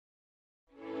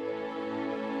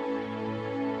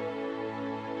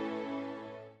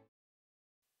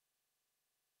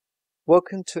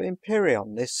Welcome to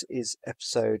Empyrion. This is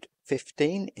episode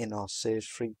 15 in our series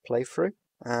 3 playthrough,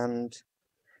 and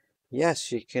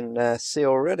yes, you can see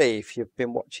already if you've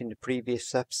been watching the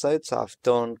previous episodes, I've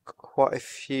done quite a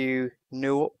few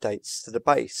new updates to the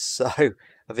base. So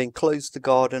I've enclosed the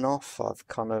garden off, I've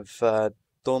kind of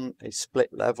done a split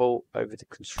level over the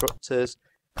constructors,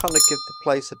 kind of give the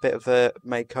place a bit of a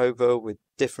makeover with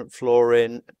different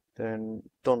flooring, and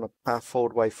done a path all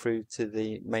the way through to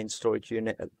the main storage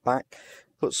unit at the back,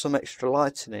 put some extra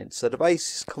lighting in, so the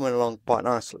base is coming along quite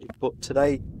nicely. But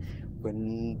today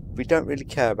we don't really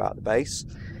care about the base.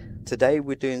 Today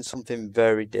we're doing something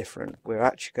very different. We're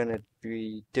actually going to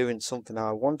be doing something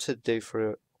I wanted to do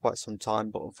for quite some time,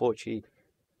 but unfortunately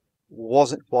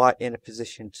wasn't quite in a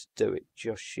position to do it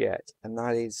just yet, and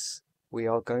that is we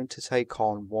are going to take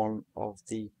on one of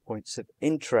the points of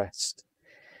interest.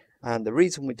 And the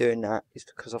reason we're doing that is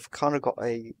because I've kind of got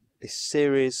a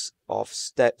series of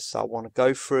steps I want to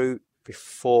go through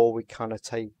before we kind of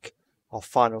take our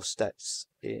final steps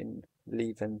in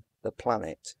leaving the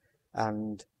planet.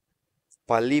 And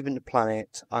by leaving the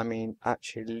planet, I mean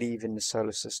actually leaving the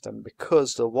solar system,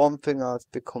 because the one thing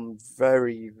I've become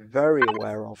very, very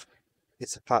aware of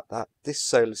is the fact that this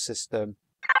solar system,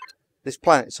 this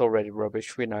planet's already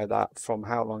rubbish. We know that from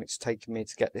how long it's taken me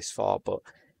to get this far, but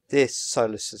this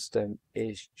solar system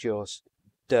is just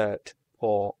dirt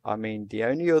poor. I mean, the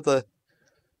only other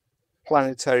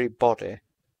planetary body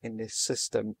in this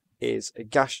system is a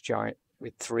gas giant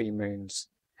with 3 moons,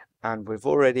 and we've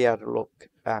already had a look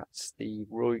at the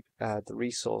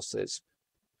resources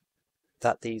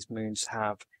that these moons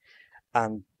have,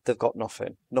 and they've got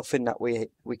nothing that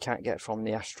we can't get from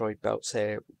the asteroid belts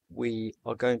here. We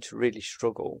are going to really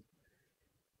struggle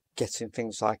getting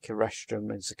things like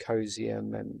Erestrum and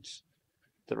Zirconium and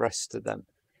the rest of them.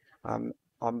 I'm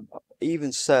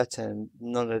even certain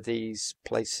none of these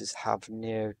places have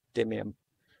neodymium,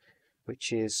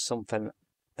 which is something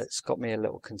that's got me a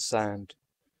little concerned,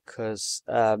 because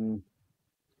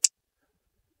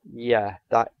yeah,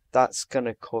 that's going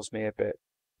to cause me a bit,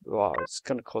 well, it's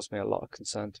going to cause me a lot of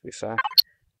concern, to be fair.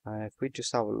 If we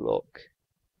just have a look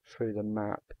through the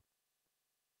map.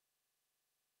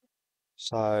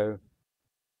 So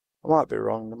I might be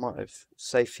wrong, they might have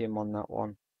saphium on that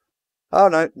one. Oh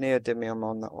no, neodymium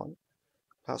on that one.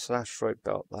 That's an asteroid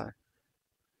belt there.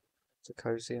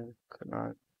 Zirconium,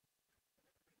 no.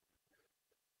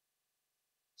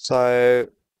 So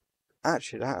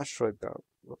actually that asteroid belt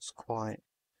looks quite,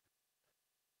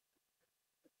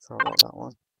 so I like that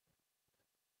one.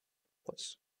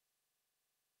 That's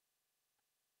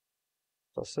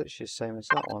literally the same as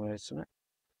that one, isn't it?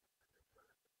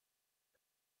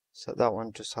 So that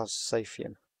one just has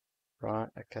saphium. Right,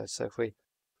 okay, so if we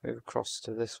move across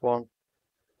to this one,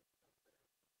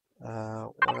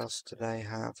 what else do they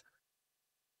have?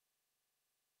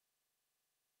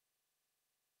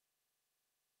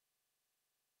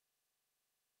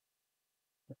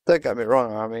 Don't get me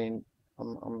wrong, I mean,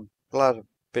 I'm glad I've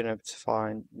been able to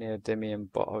find neodymium,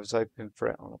 but I was hoping for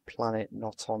it on a planet,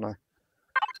 not on a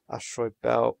asteroid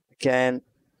belt. Again,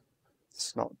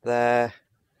 it's not there.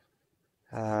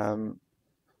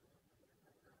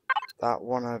 That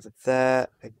one over there,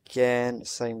 again,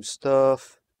 same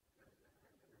stuff.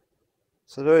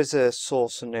 So there is a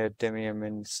source of neodymium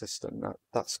in the system.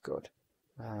 That's good.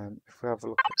 If we have a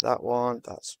look at that one,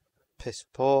 that's piss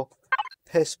poor.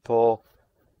 Piss poor.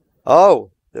 Oh,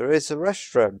 there is a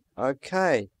restroom.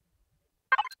 Okay.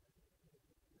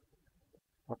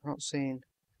 I've not seen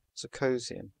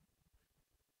Zirconium.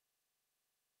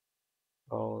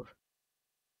 Oh.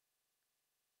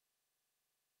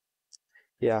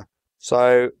 Yeah.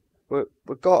 So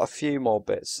we've got a few more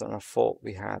bits than I thought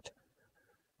we had.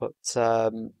 But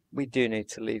we do need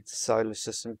to leave the solar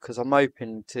system, because I'm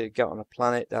hoping to get on a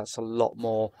planet that's a lot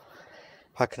more,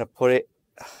 how can I put it,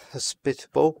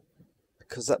 hospitable.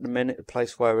 Because at the minute, the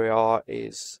place where we are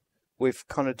is, we've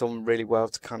kind of done really well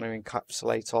to kind of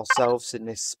encapsulate ourselves in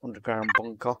this underground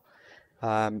bunker.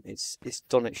 It's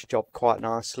done its job quite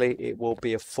nicely. It will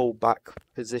be a fallback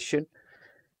position,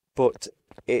 but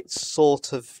it's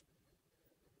sort of,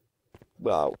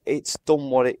 well, it's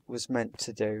done what it was meant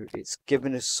to do. It's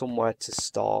given us somewhere to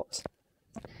start,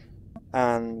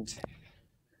 and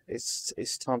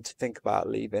it's time to think about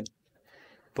leaving.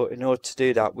 But in order to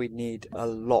do that, we need a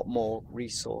lot more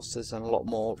resources, and a lot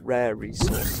more rare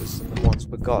resources than the ones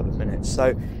we've got at the minute.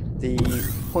 So the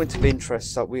point of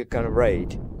interest that we're going to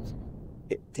raid,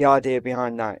 the idea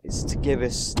behind that is to give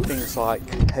us things like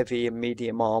heavy and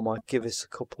medium armor, give us a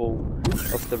couple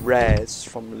of the rares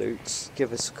from loots,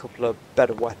 give us a couple of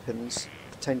better weapons,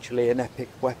 potentially an epic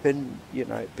weapon, you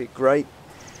know, it'd be great.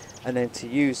 and then to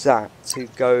use that to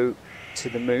go to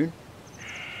the moon,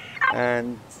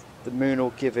 and the moon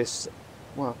will give us,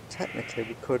 well, technically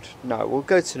we could, no, we'll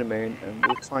go to the moon and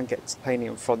we'll try and get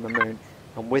titanium from the moon,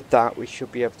 and with that we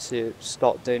should be able to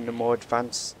start doing the more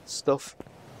advanced stuff,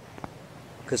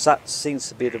 because that seems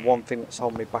to be the one thing that's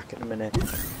holding me back at the minute.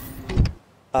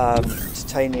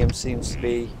 Titanium seems to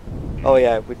be, oh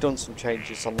yeah, we've done some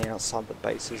changes on the outside of the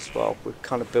base as well. We've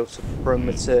kind of built a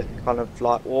perimeter kind of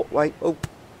like walkway. Oh,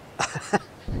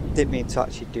 didn't mean to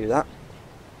actually do that.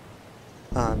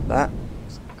 And that,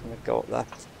 I'm going to go up there.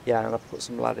 Yeah, and I've put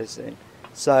some ladders in.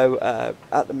 So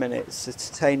at the minute it's the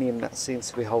titanium that seems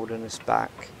to be holding us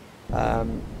back. I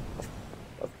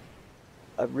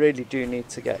really do need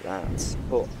to get that,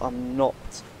 but I'm not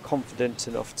confident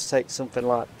enough to take something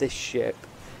like this ship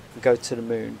and go to the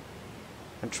moon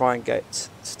and try and get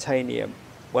titanium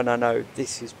when I know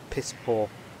this is piss poor,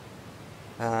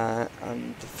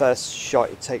 and the first shot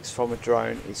it takes from a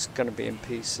drone is going to be in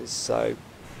pieces. So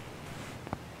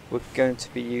we're going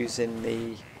to be using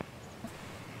the,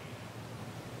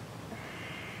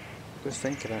 I was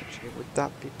thinking actually, would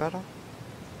that be better?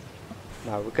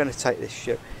 No, we're going to take this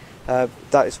ship.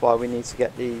 That is why we need to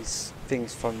get these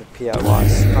things from the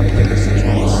POIs, kind of give us a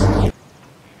chance.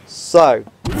 So,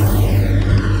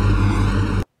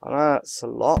 I know that's a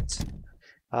lot.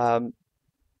 I'm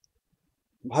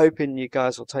hoping you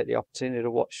guys will take the opportunity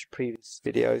to watch previous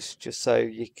videos just so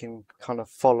you can kind of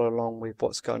follow along with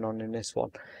what's going on in this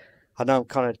one. I know I'm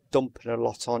kind of dumping a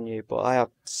lot on you, but I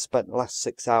have spent the last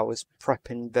 6 hours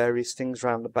prepping various things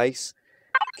around the base,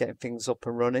 getting things up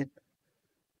and running.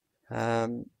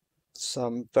 So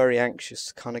I'm very anxious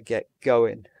to kind of get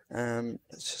going.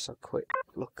 Let's just have a quick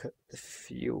look at the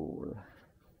fuel.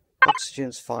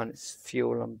 Oxygen's fine, it's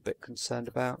fuel I'm a bit concerned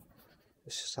about.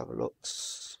 Let's just have a look.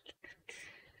 Just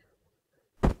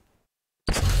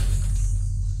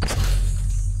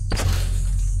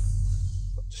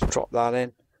drop that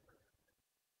in.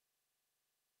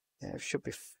 Yeah, it should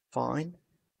be fine.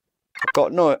 I've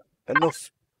got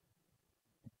enough,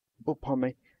 oh, pardon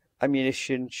me,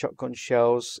 ammunition, shotgun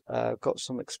shells, got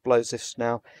some explosives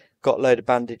now, got a load of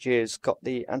bandages, got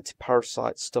the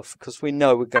anti-parasite stuff, because we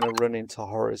know we're going to run into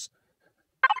horrors.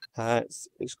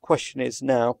 His question is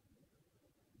now,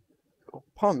 oh,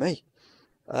 pardon me,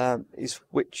 is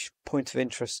which point of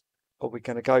interest are we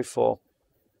going to go for?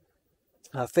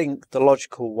 I think the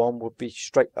logical one would be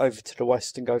straight over to the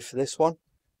west and go for this one.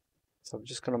 So I'm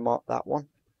just going to mark that one.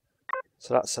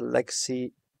 So that's a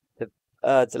legacy.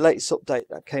 The latest update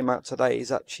that came out today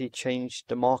has actually changed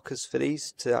the markers for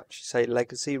these to actually say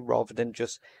legacy rather than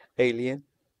just alien,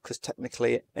 because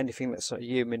technically anything that's not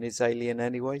human is alien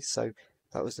anyway, so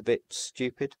that was a bit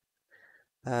stupid.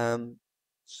 So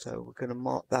we're going to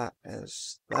mark that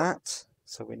as that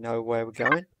so we know where we're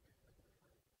going,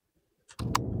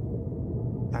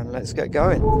 and let's get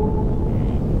going.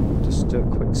 Just do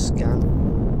a quick scan.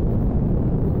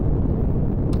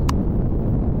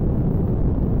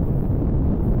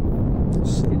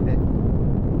 See it.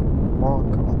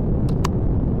 Marker.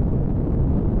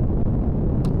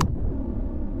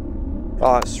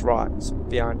 Oh, that's right. It's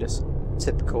behind us.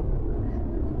 Typical.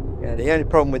 Yeah, the only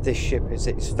problem with this ship is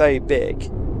it's very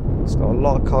big. It's got a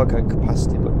lot of cargo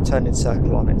capacity, but turning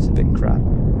circle on it's a bit crap.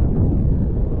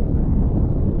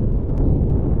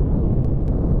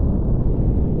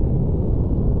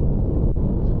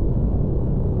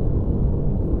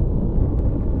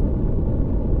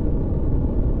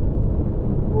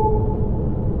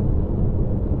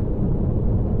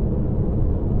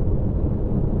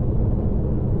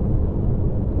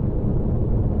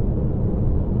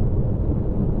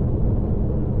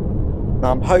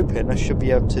 Now I'm hoping I should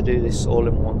be able to do this all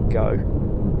in one go.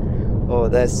 Oh,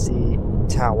 there's the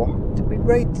tower. Did we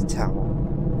raid the tower?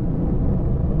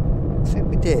 I think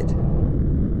we did.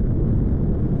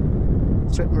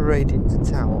 I think we raided the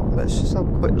tower. Let's just have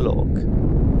a quick look.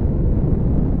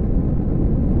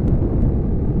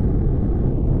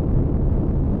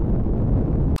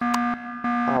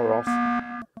 Power off.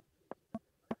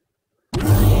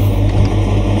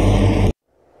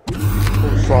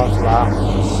 Full throttle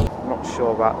out. Not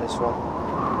sure about this one.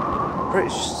 Pretty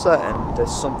certain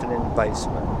there's something in the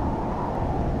basement.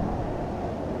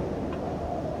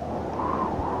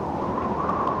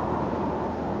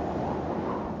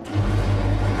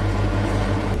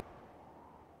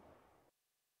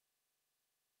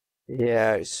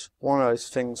 Yeah, it's one of those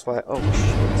things where, oh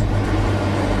shit.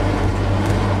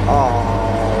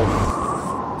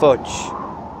 Oh, fudge.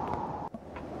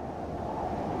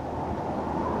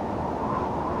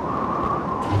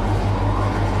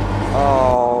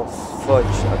 Oh, fudge.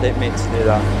 I didn't mean to do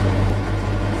that.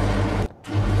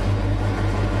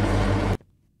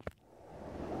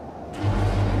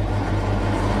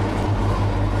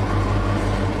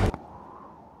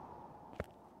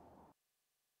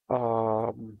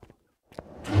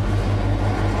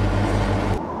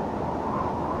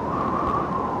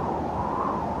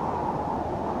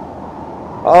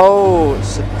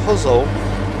 it's a puzzle.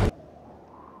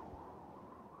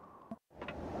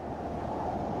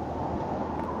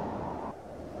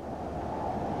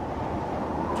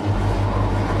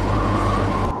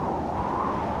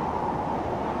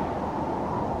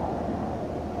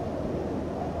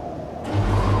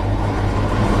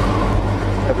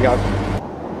 There we go.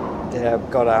 Yeah, I've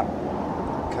got out.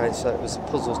 Okay, so it was a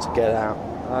puzzle to get out.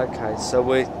 Okay, so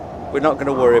we're not going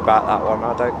to worry about that one.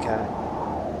 I don't care.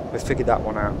 We figured that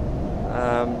one out.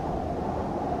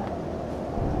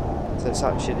 So it's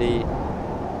actually the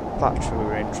factory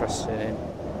we're interested in.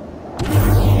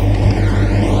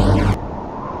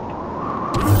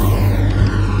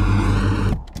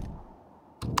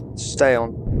 Stay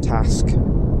on task.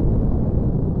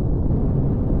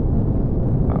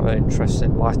 Have an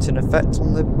interesting lighting effect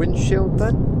on the windshield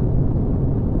then.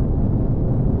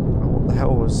 What the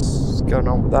hell was going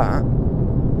on with that?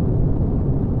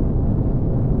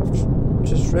 I've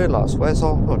just realised, where's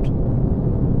our hood?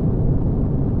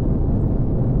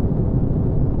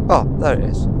 Oh, there it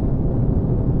is.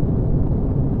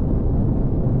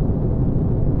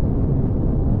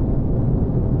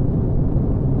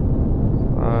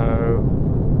 So,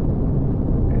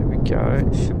 here we go.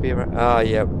 It should be around. Ah,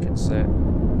 yeah, we can see it.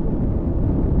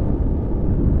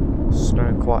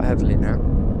 Snowing quite heavily now.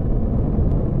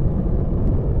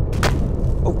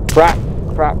 Oh, crap,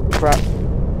 crap, crap.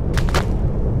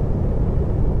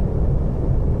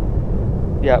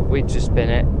 Yeah, we just been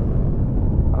it.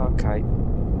 Okay.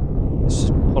 Let's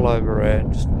just pull over here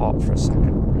and just park for a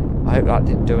second. I hope that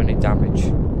didn't do any damage.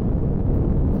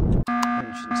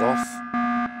 Engine's off.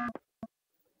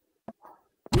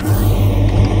 I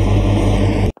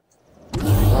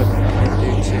hope that didn't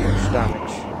do too much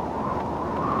damage.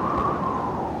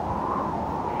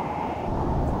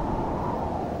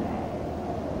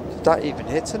 Did that even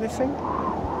hit anything?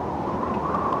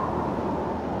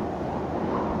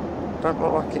 Don't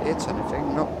look like it hit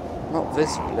anything, not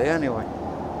visibly anyway.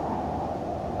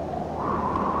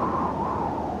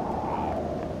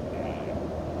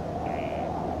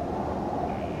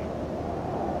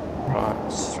 Right,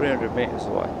 it's 300 meters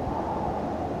away.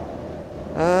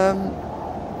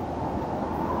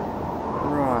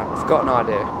 Right, I've got an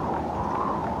idea.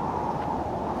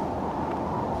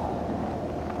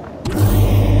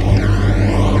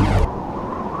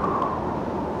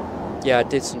 Yeah, I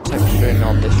did some texturing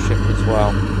on this ship as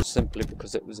well, simply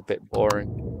because it was a bit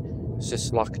boring. It's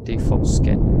just like a default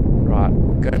skin. Right,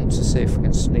 we're going to see if we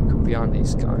can sneak up behind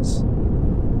these guys.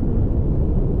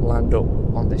 Land up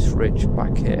on this ridge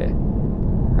back here,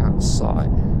 outside.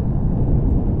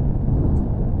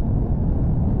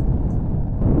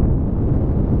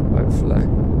 Hopefully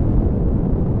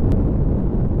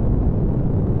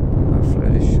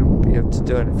they shouldn't be able to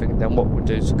do anything. Then what we'll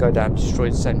do is go down,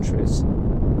 destroy sentries.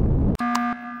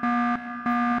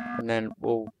 And then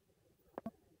we'll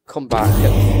come back, get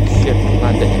the ship and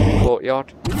land it in the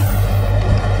courtyard.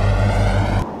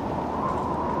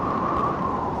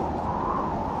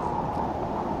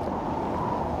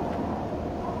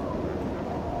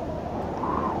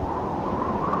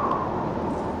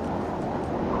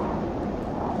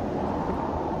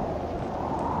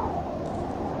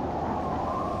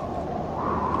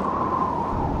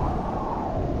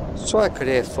 So I could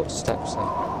hear footsteps then.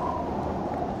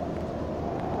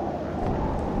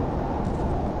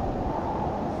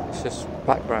 Just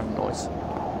background noise.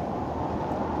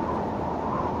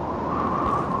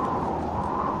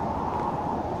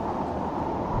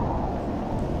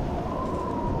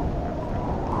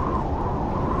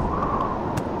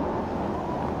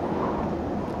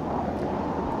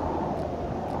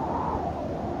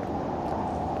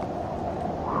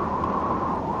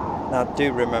 Now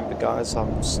do remember guys,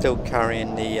 I'm still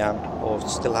carrying the, or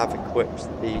still have equipped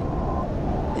the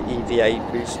EVA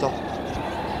booster.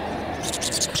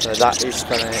 So that is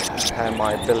going to impair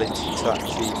my ability to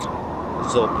actually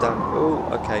absorb damage. Oh,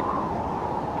 okay.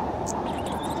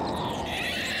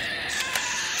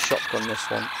 Shotgun this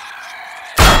one.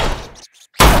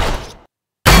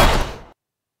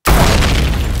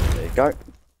 There you go.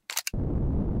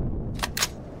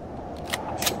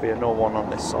 There should be another one on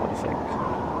this side, I think.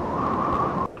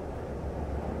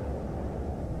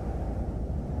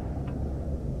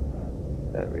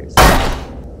 There he is.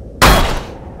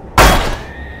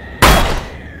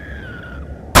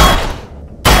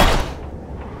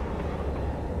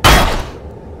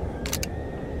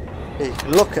 You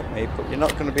can look at me, but you're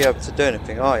not going to be able to do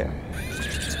anything, are you?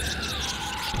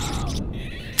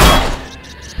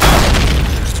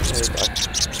 There we go.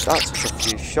 That took a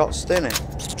few shots, didn't it?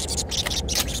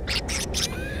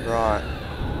 Right.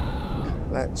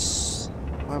 Let's...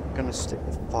 I'm going to stick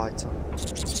with fighter.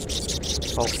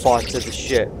 I'll fly to the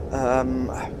ship. I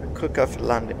could go for the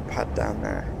landing pad down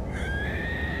there.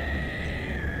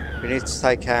 We need to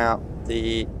take out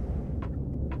the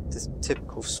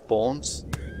typical spawns.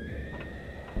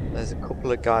 There's a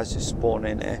couple of guys who spawn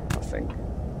in here, I think.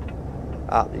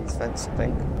 Out these vents, I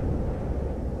think.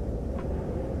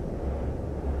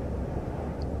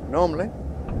 Normally,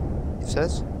 it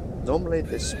says, normally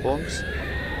there's spawns.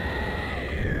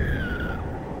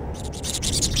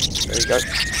 There you go.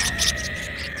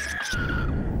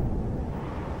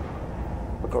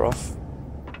 Bugger off.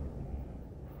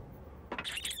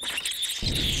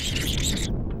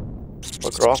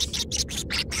 Bugger off.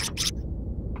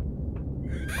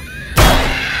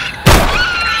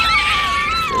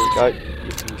 There we go.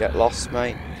 You can get lost,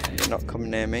 mate. You're not coming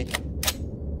near me.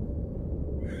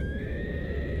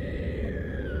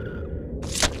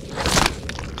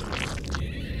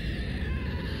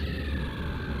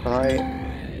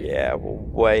 Yeah, we're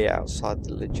way outside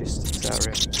the logistics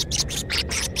area.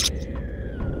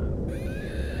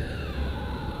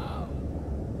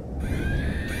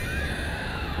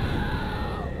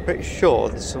 Pretty sure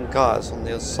there's some guys on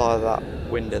the other side of that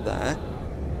window there.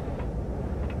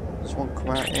 Does one come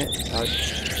out here? No.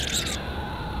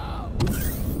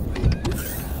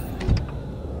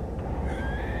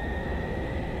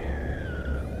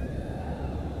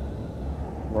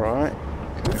 Right.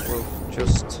 Okay, we'll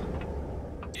just...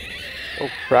 Oh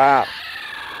crap!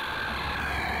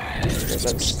 Okay,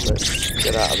 let's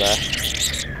get out of there.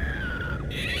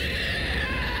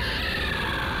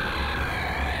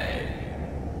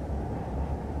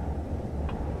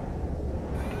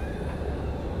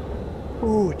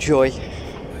 Ooh, joy.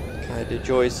 Okay, the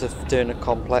joys of doing a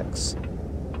complex.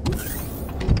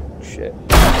 Shit.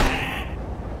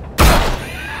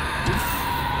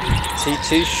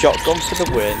 T2 shotgun for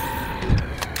the win.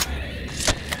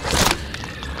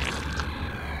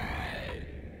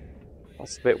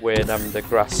 That's a bit weird having the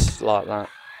grass like that.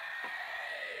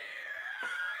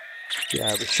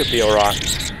 Yeah, we should be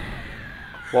alright.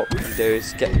 What we can do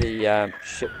is get the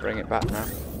ship, bring it back now.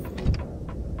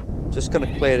 Just going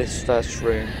to clear this first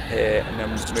room here and then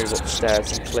move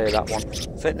upstairs and clear that one.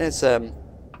 I think there's a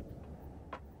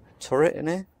turret in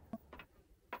here.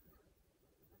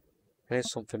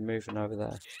 There's something moving over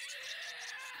there.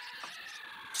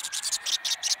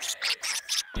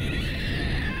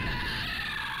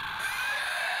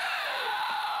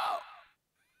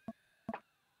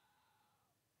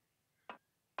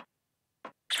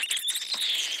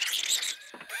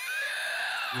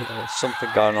 Yeah, there's something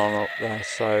going on up there,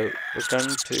 so we're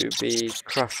going to be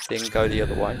crafting, go the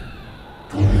other way.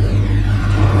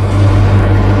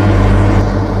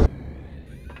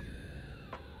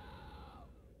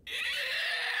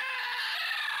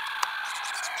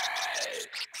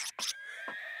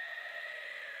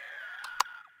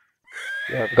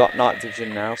 Yeah, I've got night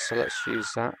vision now, so let's use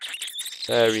that.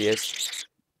 There he is.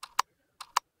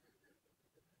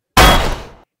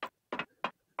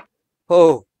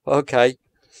 Oh, okay.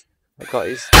 I got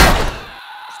his...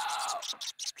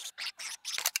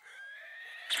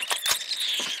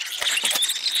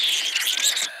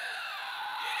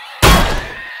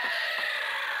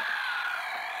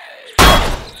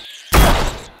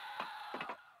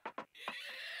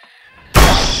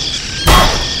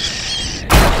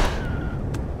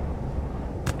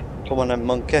 Come on then,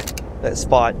 monkey. Let's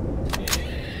fight.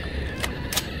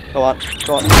 Come on,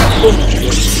 come on.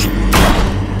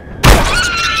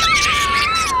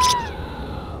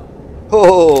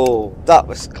 Oh, that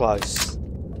was close.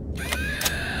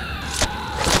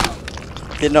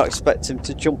 Did not expect him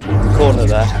to jump in the corner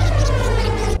there.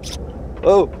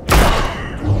 Oh.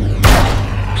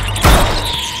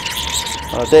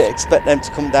 I didn't expect them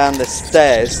to come down the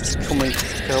stairs to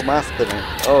come after me.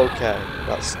 Okay,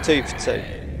 that's 2 for 2.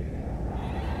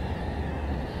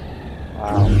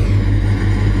 Wow.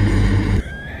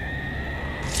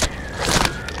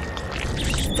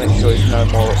 Just make sure there's no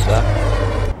more up there.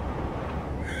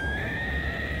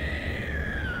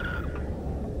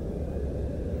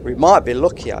 We might be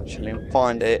lucky actually and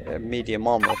find a medium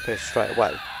armor up here straight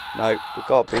away. No, we've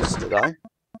got a booster though.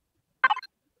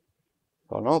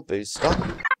 Got no booster.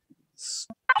 It's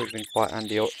proving quite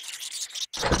handy up.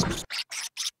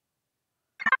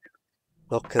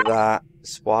 Look at that.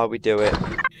 That's why we do it.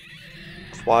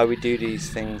 That's why we do these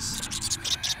things.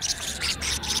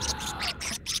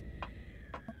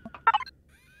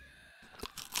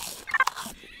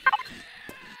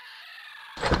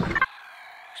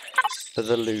 For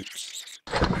the loot.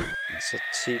 It's a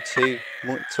T2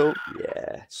 multi-tool.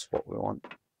 Yeah, that's what we want.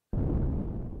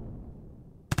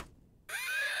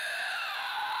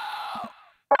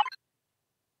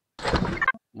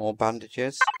 More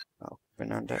bandages. Oh,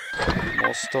 been under.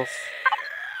 More stuff.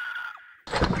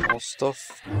 More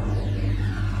stuff.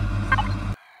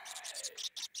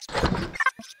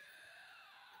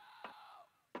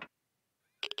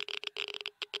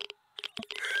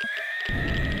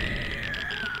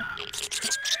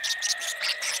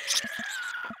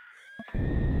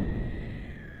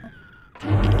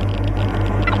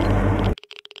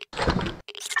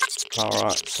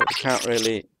 Alright, so we can't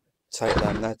really take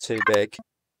them, they're too big.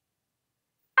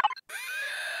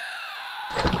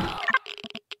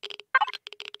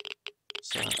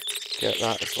 So get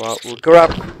that as well. We'll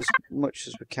grab as much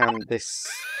as we can this.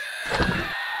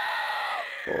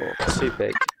 Oh, too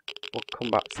big. We'll come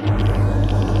back to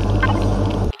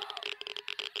that.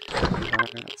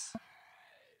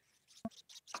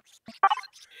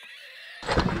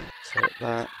 Take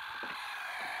that.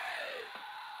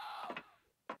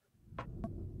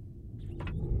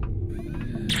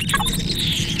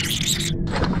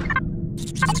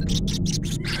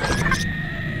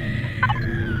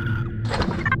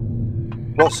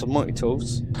 Lots of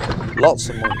multi-tools. Lots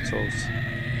of multi-tools.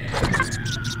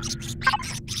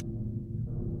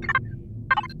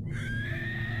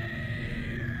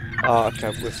 Oh,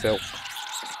 okay, we're filled.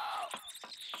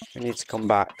 We need to come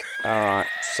back. Alright,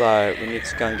 so we need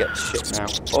to go and get the ship now.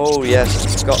 Oh yes, I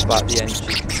forgot about the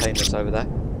energy containers over there.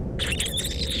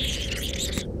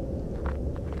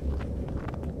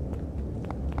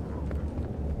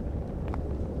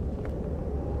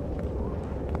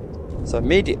 So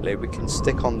immediately we can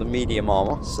stick on the medium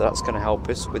armor, so that's going to help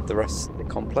us with the rest of the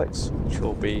complex, which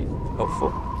will be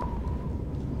helpful.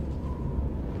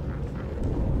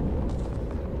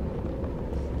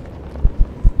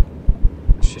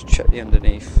 Let's just check the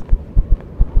underneath.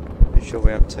 Make sure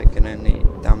we haven't taken any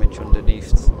damage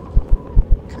underneath.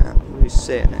 Can't really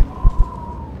see it now.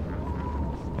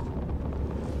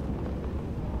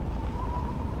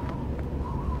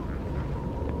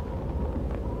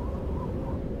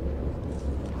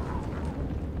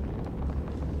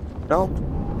 No,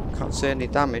 can't see any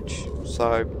damage,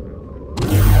 so come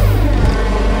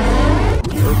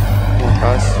on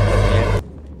guys, let me in.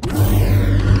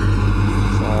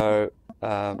 So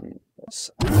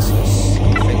let's access, I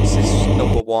think this is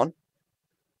number 1.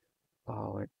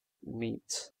 Oh,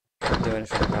 meat, can't do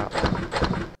anything about that.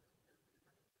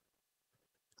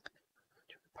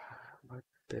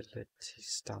 Mobility,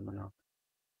 stamina.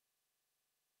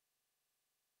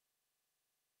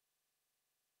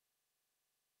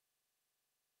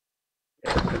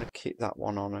 Yeah, I'm going to keep that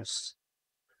one on us.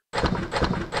 Is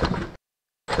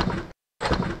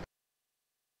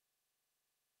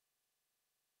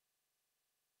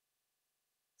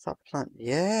that plant?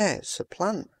 Yeah, it's a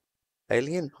plant.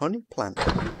 Alien honey plant.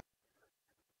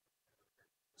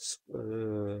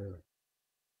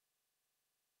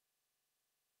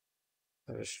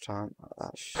 First time,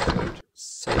 that should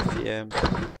save you.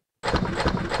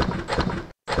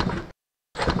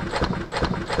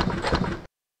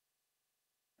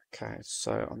 Okay,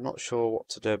 so I'm not sure what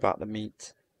to do about the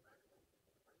meat.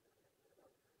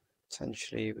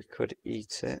 Potentially we could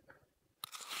eat it.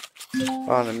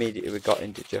 Oh, and immediately we got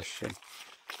indigestion.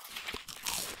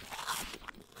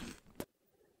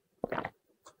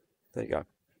 There you go.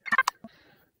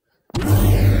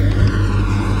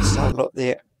 Let's have a look at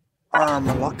the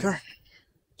armor locker.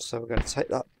 So we're going to take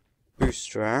that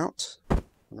booster out. I'm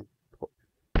going to put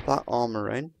that armor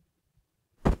in.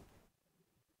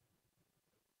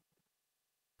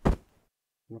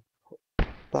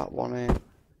 That one in.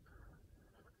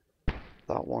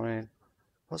 That one in.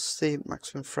 What's the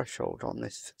maximum threshold on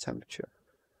this for temperature?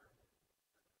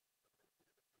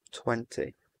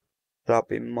 20. That'll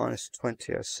be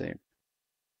 -20, I assume.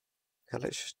 Okay,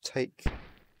 let's just take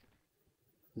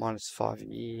 -5.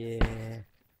 Yeah.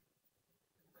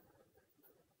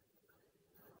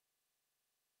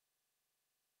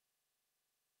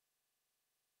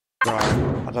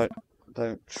 Right. I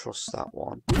don't trust that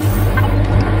one.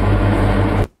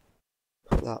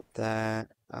 Put that there.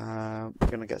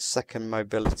 We're gonna get second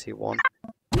mobility one.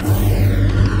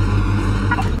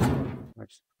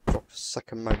 Let's drop a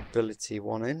second mobility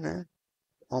one in there.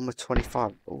 Armor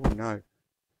 25. Oh no.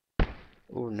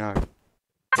 Oh no.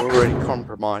 We're already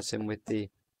compromising with the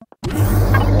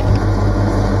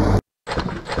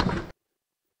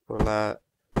we'll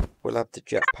have the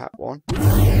jetpack one.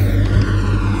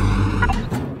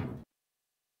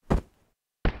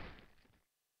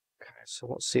 Okay, so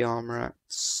what's the armor at?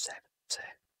 70.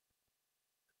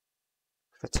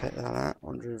 If I take that out,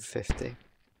 150.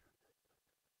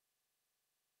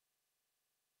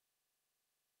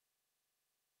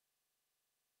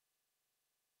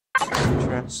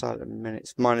 Outside a minute,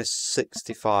 it's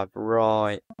 -65,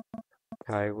 right?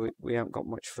 Okay, we haven't got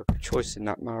much of a choice in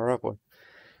that matter, have we?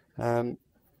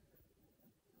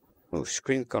 Oh,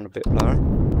 screen's gone a bit blurry.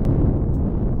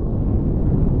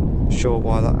 Not sure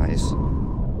why that is.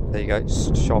 There you go,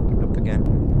 it's sharpened up again.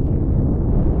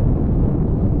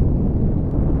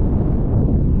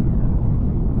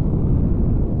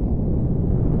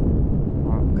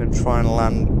 Right, I'm going to try and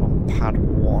land on pad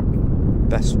 1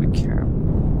 best we can.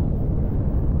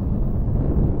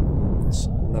 Let's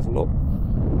level up.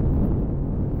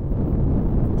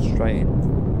 Straight in.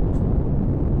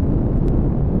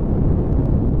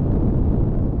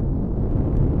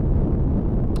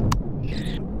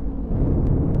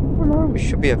 We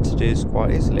should be able to do this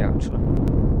quite easily, actually.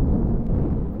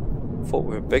 Thought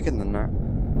we were bigger than that.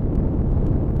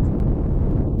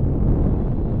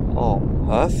 Oh,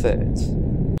 perfect.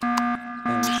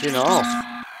 Engine off.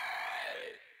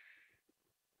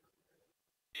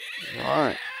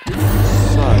 Right.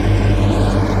 So,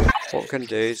 what we're going to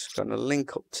do is we're going to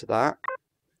link up to that.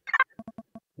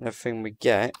 And everything we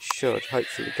get should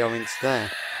hopefully go into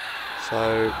there.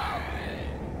 So,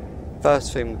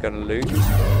 first thing we're going to loot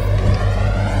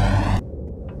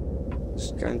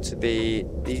is going to be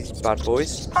these bad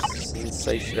boys.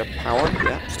 Sensation of power,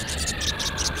 yeah.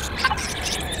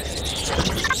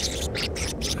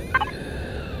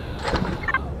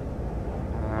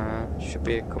 Should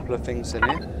be a couple of things in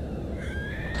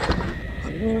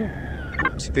here.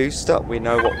 To boost up, we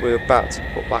know what we're about to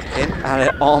put back in, and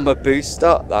an armor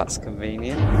booster. That's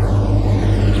convenient.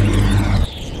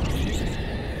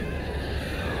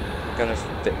 We're going to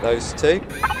fit those two.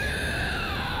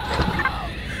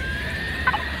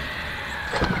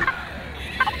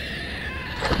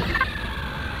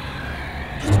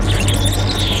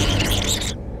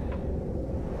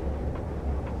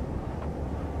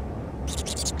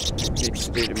 Needs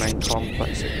to be the main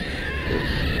complex.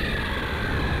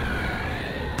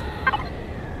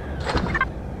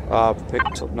 I've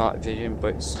picked up night vision,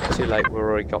 but it's too late, we've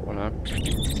already got one on.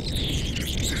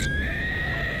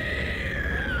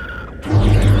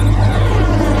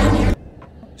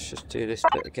 Let's just do this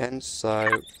bit again, so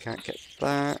we can't get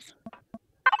that.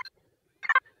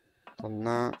 On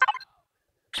that.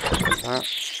 Like that.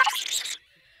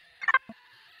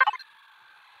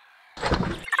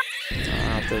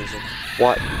 There's a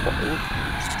white bottle.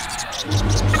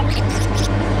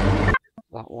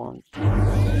 That one.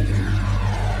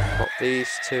 Got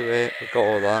these two here, we've got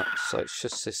all that, so it's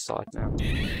just this side now.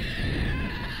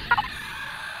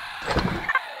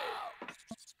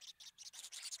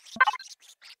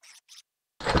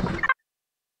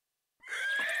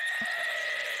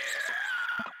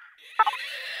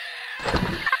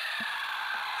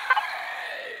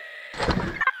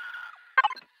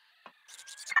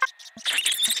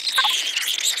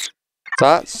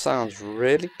 That sounds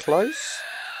really close.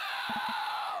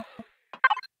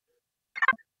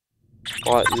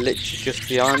 Like literally just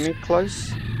behind me,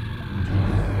 close.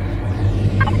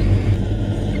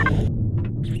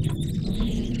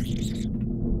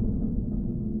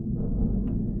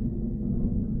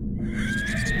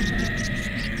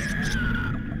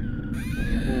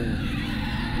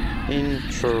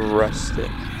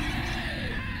 Interesting.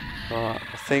 Right,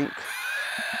 I think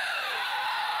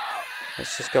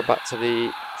let's just go back to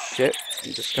the ship.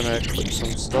 I'm just gonna equip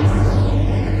some stuff.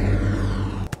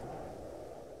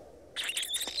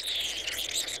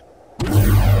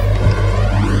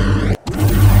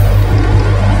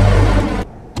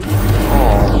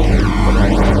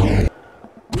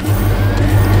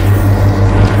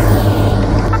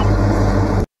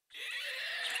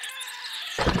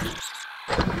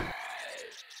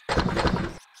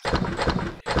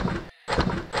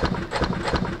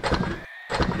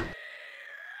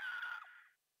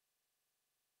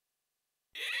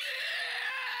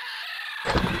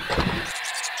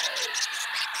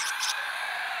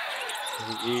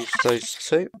 Use those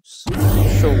two.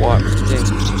 Not sure why it was doing,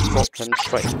 just drop them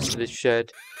straight into the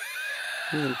shed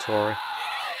inventory.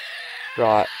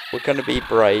 Right, we're going to be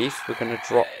brave. We're going to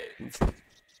drop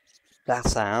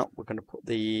that out. We're going to put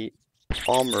the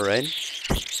armor in.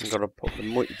 I'm going to put the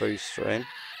multi booster in.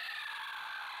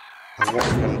 And what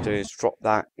we're going to do is drop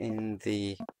that in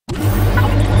the.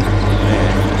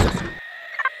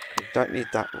 We don't need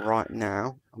that right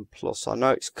now. And plus, I know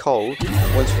it's cold.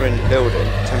 Once we're in the building,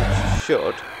 the temperature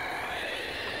should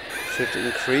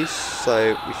increase,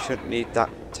 so we shouldn't need that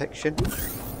protection.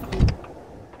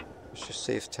 Let's just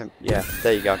see if yeah,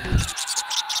 there you go.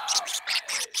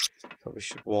 Probably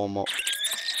should warm up.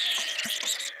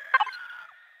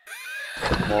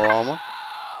 More armor.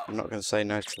 I'm not going to say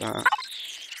no to that.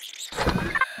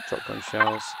 Shotgun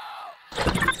shells.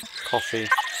 Coffee.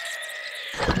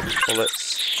 Bullets.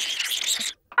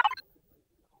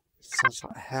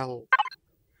 It's like hell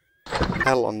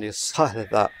on the other side of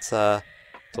that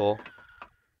door.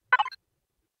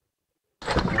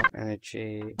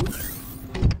 Energy.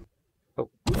 Oh,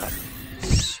 right.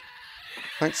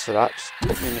 Thanks for that. Just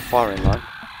put me in the firing line.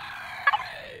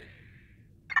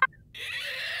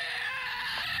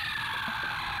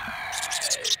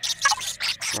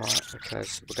 Right, okay,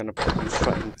 so we're going to put them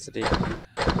straight into the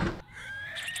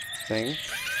thing.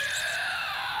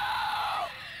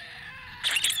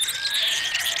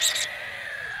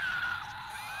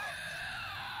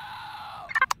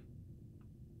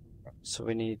 So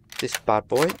we need this bad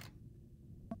boy.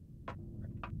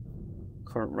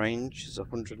 Current range is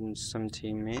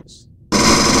 117 meters.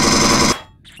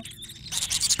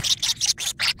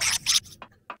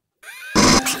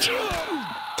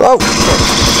 Oh shit!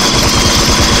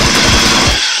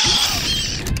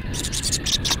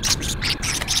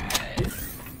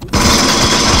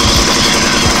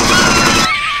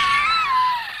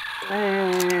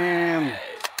 Damn!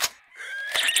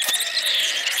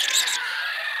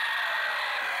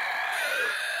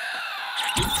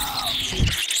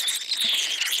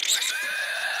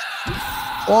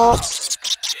 What?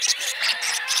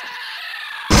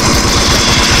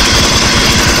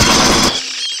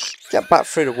 Get back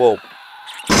through the wall.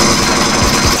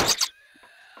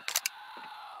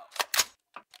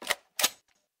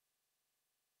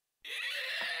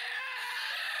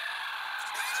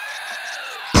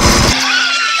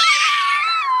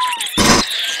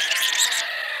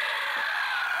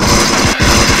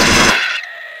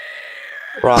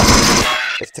 Right.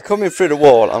 If they're coming through the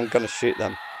wall, I'm going to shoot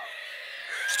them.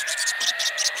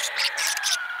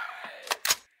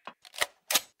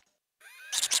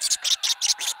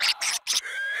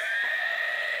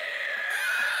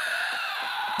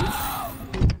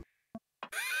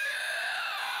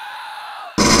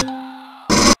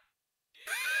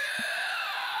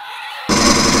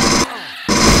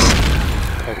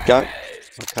 There we go.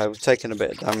 Okay, we've taken a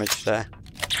bit of damage there.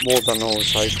 More than I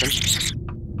was hoping.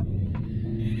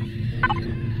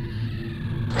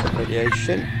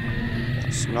 Radiation.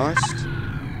 That's nice.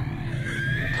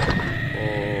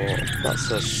 Oh,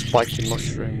 that's a spiky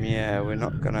mushroom. Yeah, we're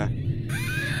not gonna...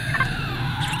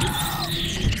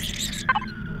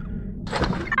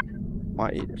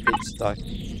 Might eat the pizza though.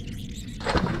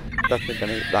 Definitely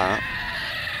gonna eat that.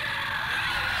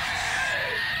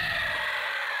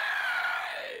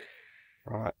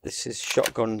 Right, this is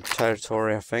shotgun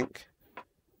territory, I think.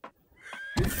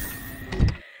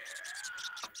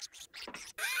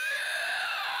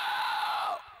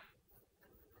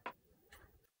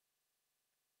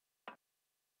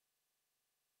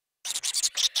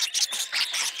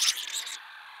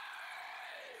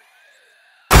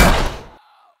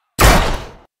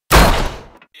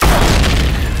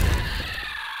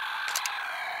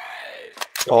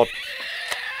 God.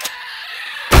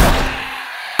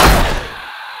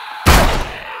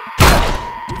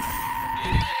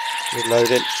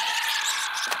 Reloading.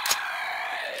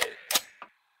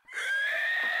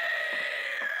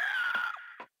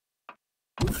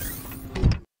 I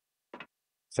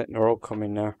think they're all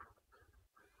coming now.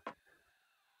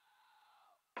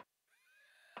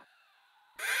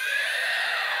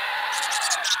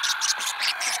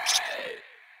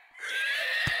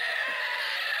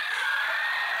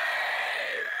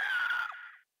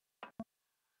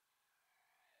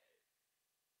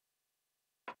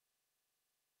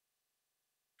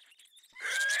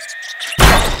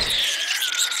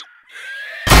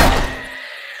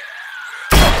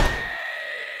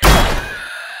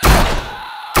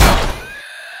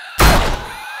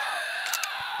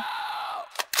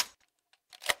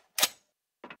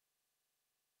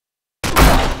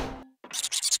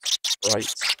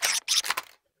 Right.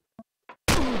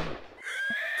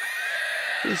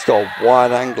 He's got a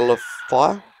wide angle of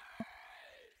fire.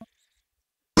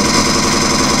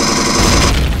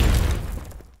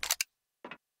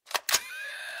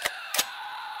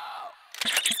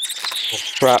 Oh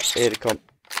crap, here they come.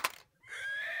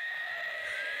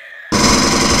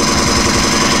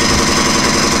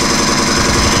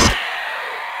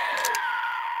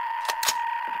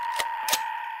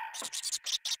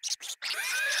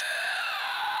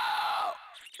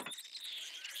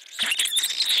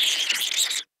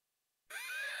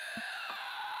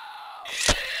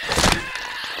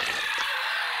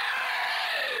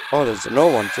 Oh, there's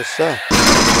another one just there.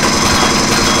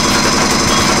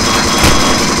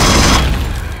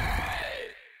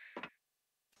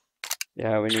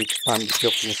 Yeah, we need to bandage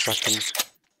up in a second.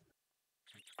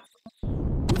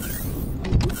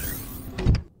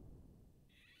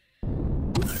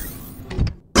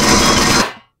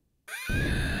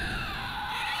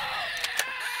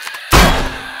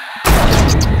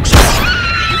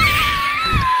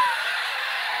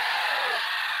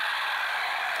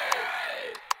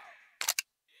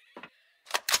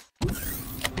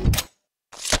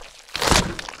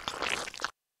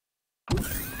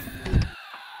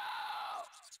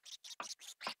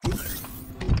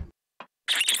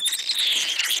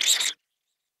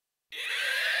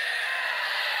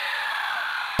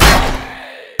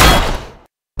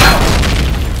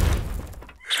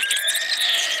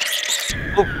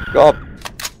 God.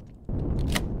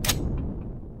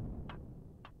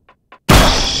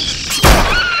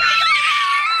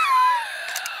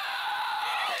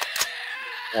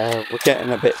 We're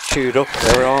getting a bit chewed up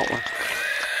there, aren't we?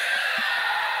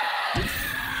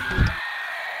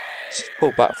 Just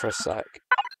pull back for a sec.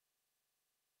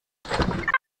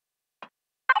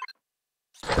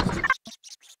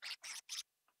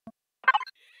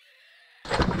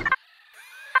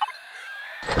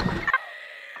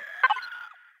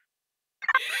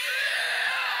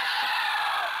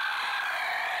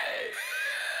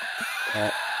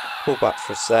 Pull back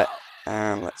for a sec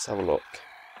and let's have a look.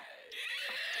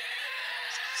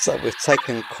 So we've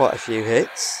taken quite a few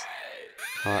hits.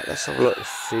 Alright, let's have a look at the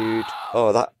food.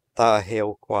 Oh, that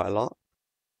healed quite a lot.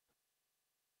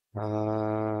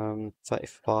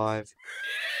 35.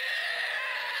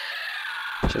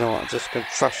 Do you know what? I'm just going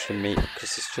to trash the meat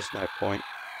because there's just no point.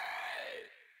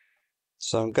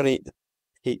 So I'm going to eat the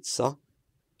pizza.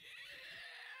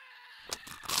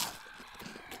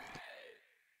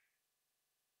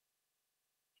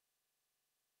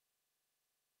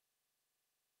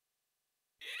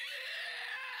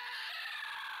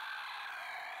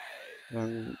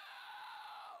 There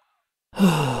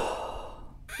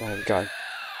we go.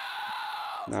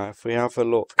 Now if we have a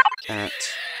look at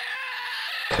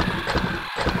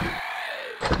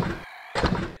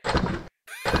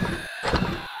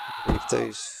leave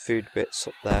those food bits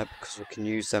up there because we can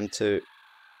use them to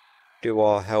do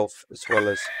our health as well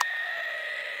as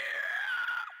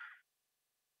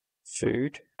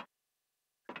food.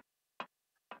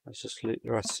 Let's just loot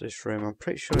the rest of this room. I'm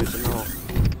pretty sure there's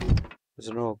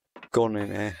another gun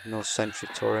in here, no sentry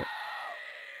turret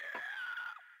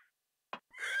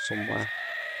somewhere.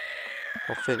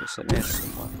 I think it's in here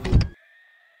somewhere.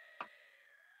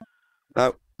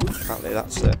 No, apparently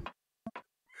that's it.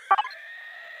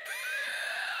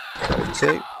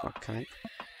 O2, okay.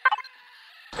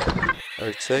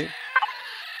 O2.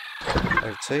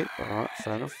 O2, alright,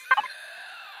 fair enough.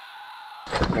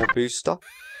 More booster.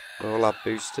 We all have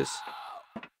boosters.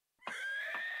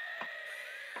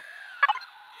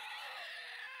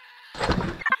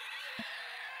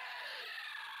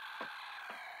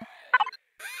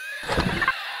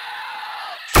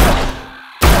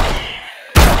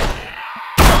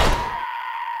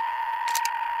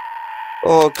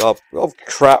 Oh god, oh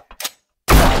crap.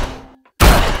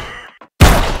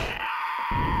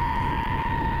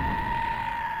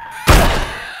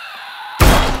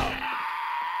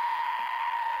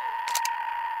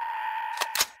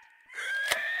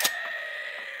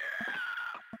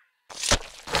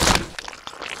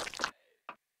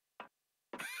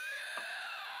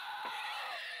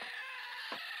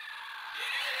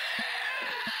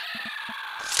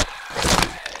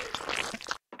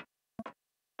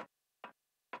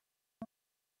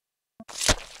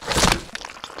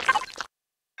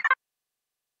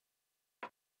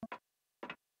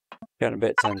 Getting a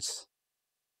bit tense.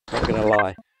 Not gonna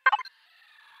lie.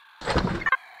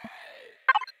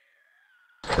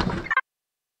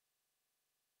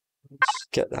 Let's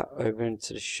get that over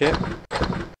into the ship.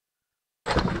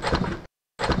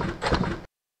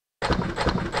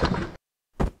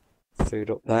 Food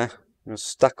up there. I'm gonna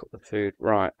stack up the food.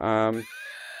 Right,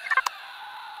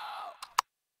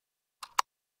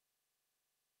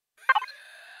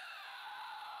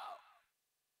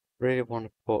 really want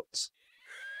to put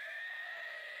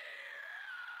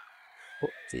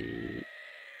the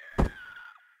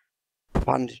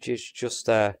bandages just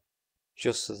there,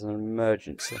 just as an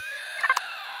emergency.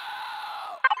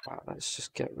 Right, let's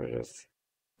just get rid of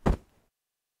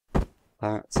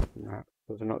that. No,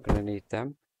 we're not going to need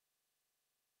them.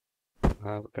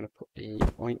 We're going to put the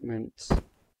ointment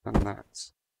and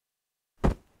that,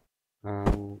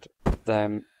 and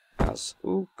them as,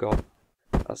 oh god,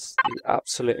 that's the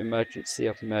absolute emergency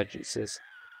of emergencies.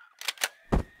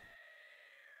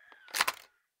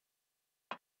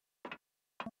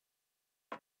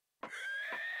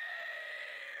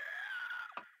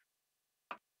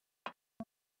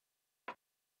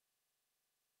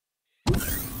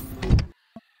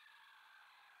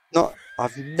 No,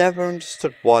 I've never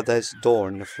understood why there's a door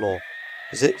in the floor.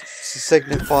 Is it to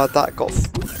signify that got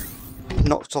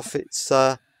knocked off its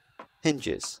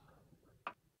hinges?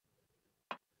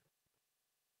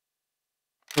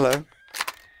 Hello?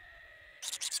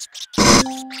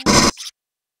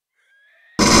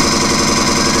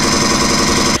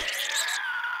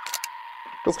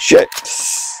 Oh shit!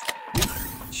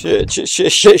 Shit.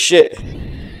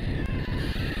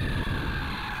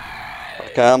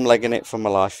 Okay, I'm legging it for my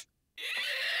life.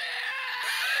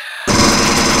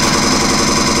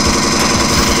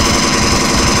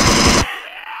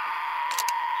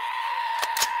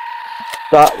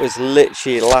 That was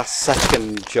literally last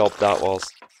second job, that was.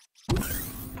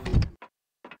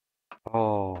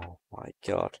 Oh my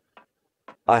god.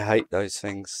 I hate those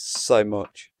things so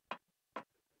much.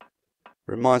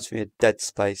 Reminds me of Dead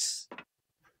Space.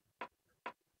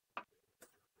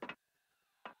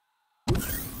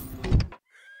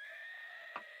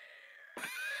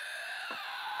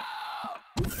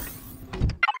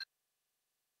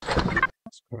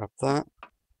 Let's grab that.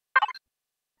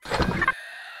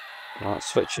 Right,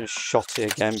 switching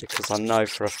shotty again because I know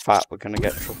for a fact we're going to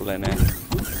get trouble in here.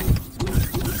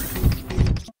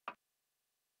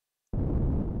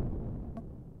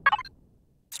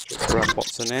 Just grab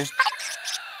what's in here.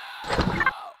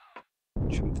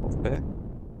 Jump off here.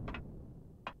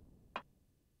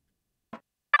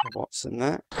 What's in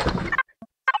there?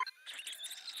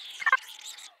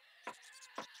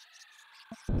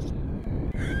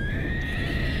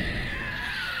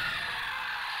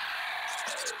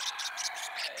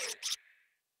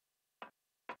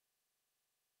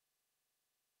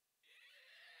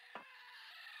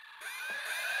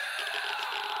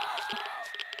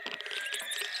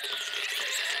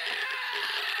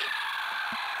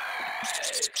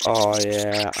 Oh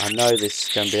yeah, I know this is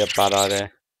going to be a bad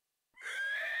idea.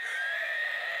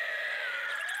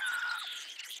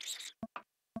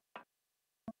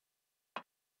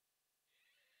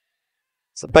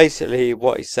 So basically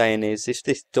what he's saying is, if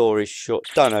this door is shut,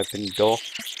 don't open the door.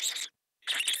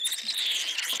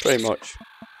 Pretty much.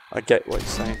 I get what he's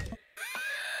saying.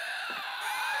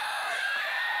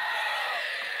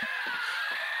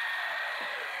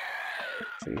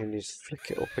 I think you need to flick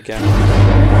it up again.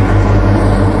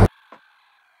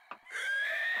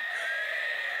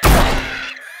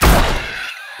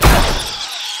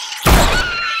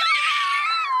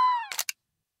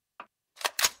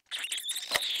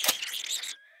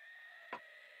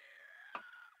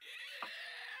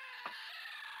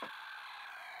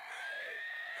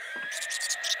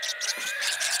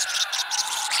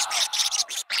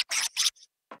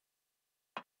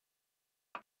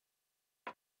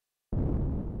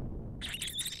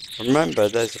 Remember,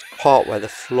 there's a part where the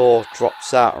floor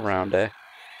drops out around here.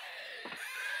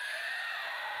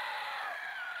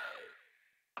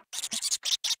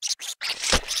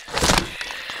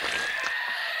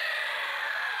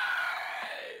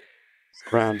 It's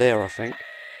around here, I think.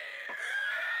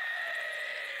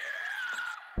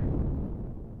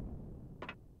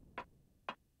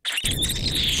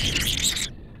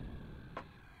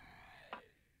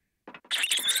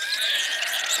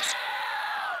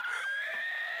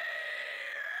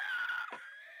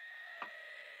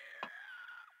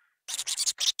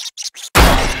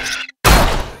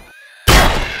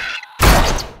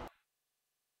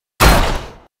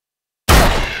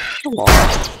 Come on.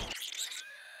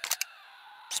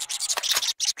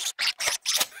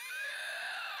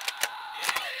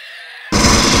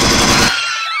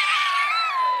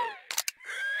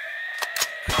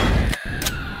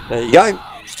 There you go.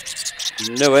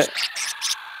 Knew it.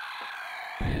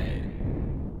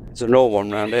 There's another one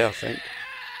round here, I think.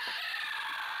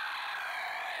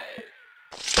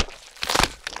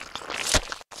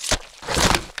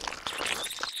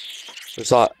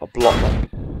 There's like a block.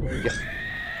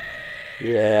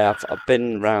 Yeah, I've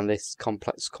been around this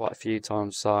complex quite a few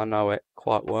times, so I know it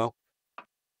quite well.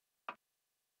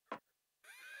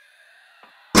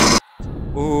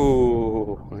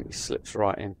 Ooh, I think he slips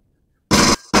right in.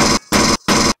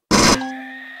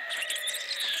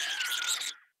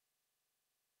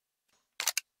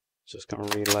 Just going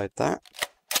to reload that.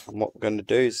 And what we're going to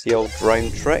do is the old drone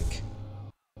trick.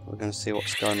 We're going to see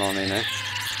what's going on in here.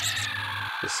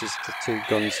 This is the two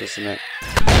guns, isn't it?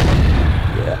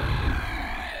 Yeah.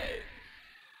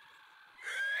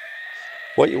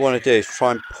 What you want to do is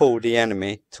try and pull the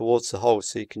enemy towards the hole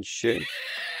so you can shoot.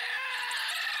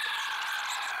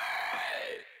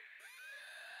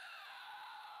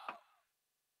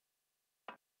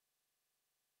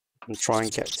 And try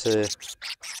and get to...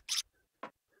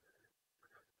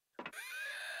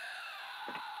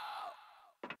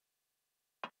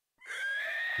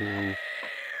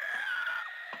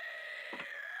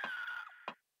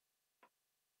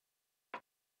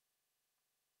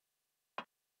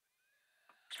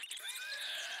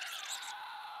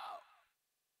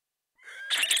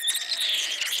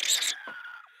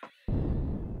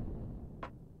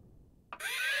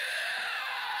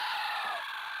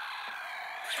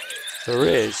 There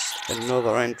is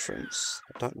another entrance.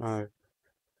 I don't know.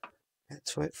 Get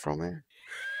to it from here.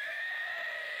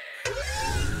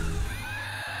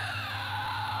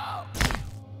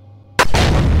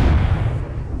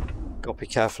 Got to be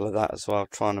careful of that as well,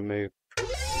 trying to move.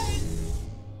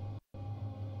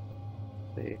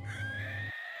 See.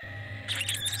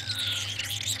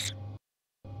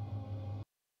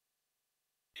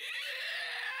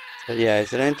 So yeah,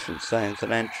 there's an entrance there, there's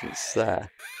an entrance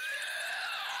there.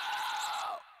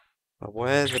 But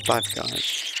where are the bad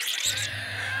guys?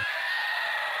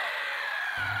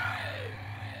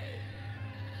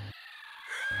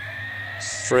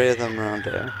 There's 3 of them around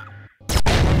here.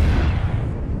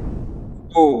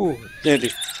 Oh, nearly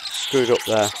screwed up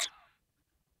there.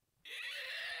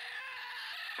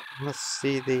 Let's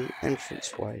see the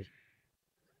entranceway.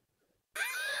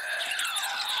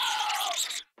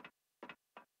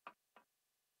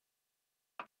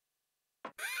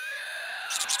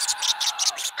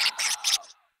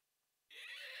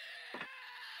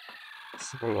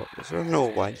 Let's have a look. Is there no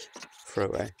way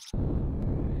through here?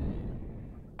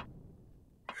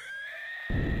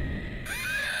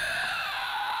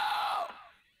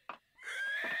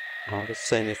 I'm just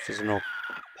seeing if there's no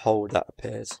hole that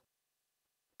appears.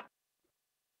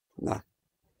 No.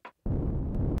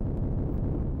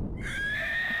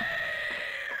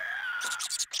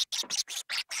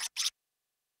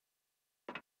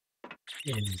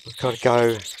 We've got to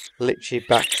go literally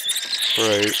back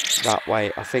through that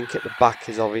way. I think at the back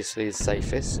is obviously the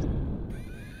safest.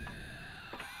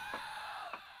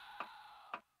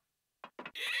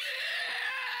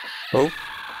 Oh.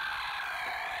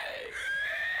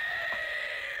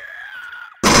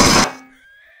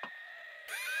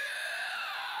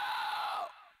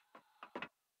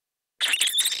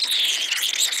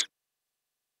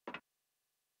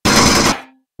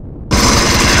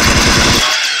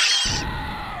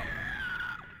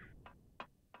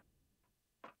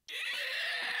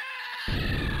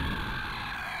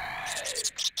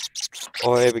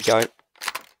 Oh, here we go.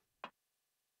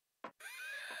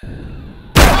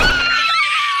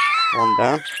 One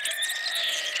down.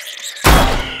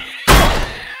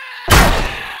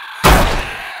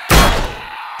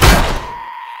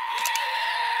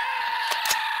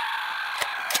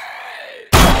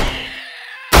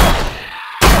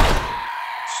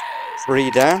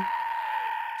 Three down.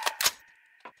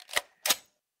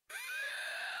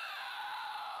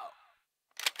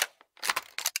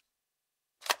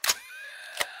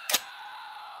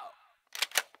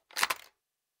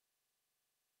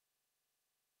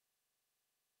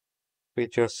 We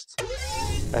just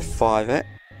F5 it.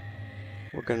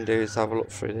 What we're going to do is have a look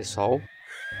through this hole.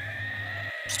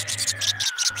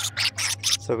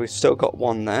 So we've still got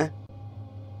one there.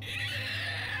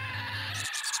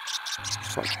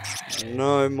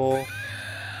 No more.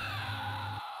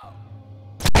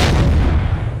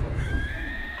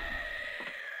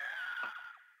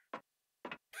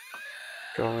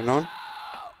 Going on.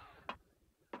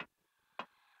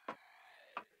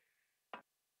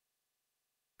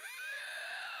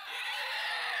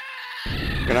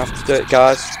 Gonna have to do it,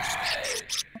 guys.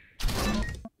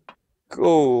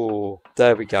 Oh,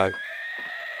 there we go.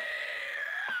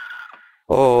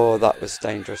 Oh, that was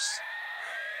dangerous.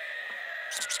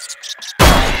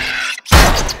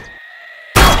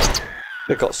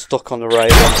 They got stuck on the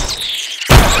railing.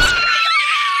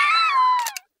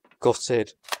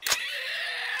 Gutted.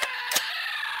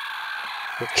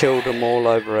 We killed them all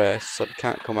over here, so they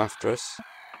can't come after us.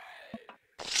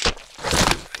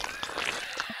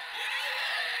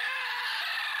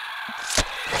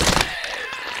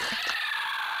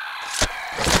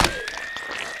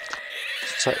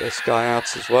 Let's take this guy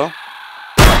out as well.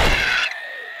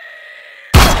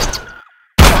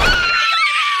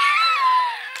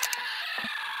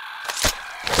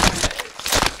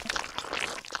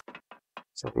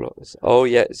 Let's have a look. Oh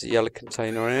yeah, it's a yellow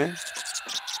container in here.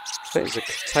 I think there's a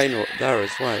container up there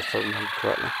as well, if I remember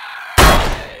correctly.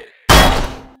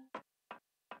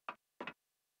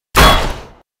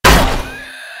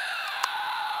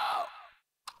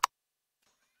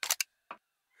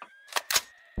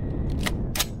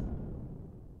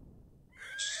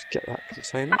 Just get that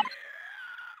container.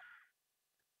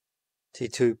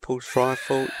 T2 pulse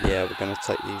rifle. Yeah, we're going to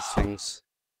take these things.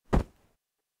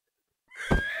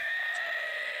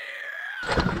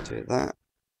 Do that.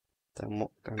 Then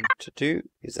what we're going to do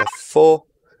is F4.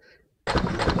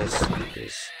 And this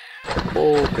is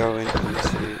all going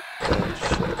into the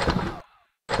ship.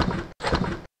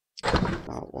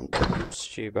 I want the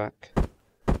stew back.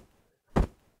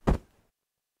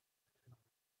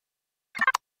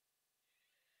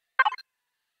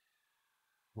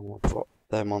 And we'll drop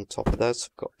them on top of those.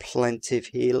 We've got plenty of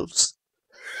heals.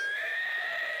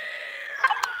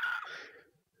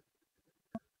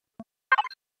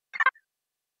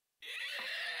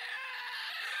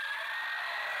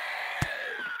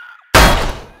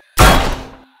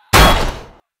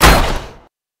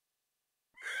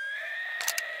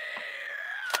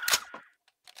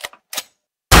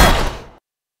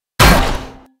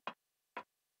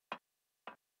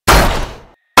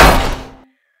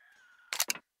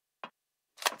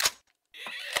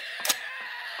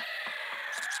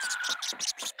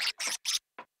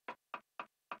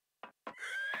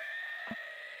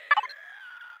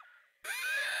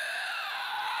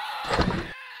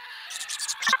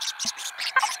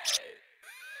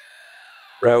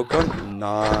 Railgun,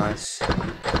 nice.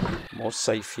 More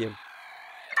Saphium.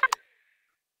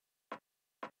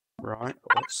 Right,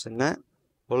 what's in that?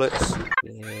 Bullets.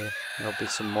 Yeah, there'll be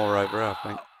some more over here, I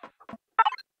think.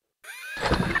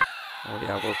 Oh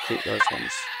yeah, we'll keep those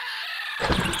ones.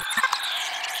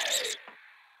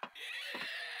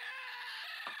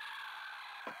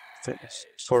 Fitness.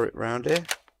 Turret round here.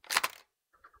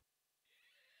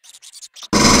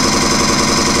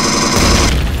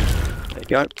 There you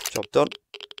go, job done.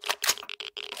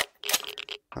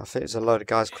 I think there's a load of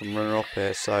guys come running up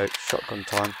here, so shotgun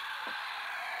time.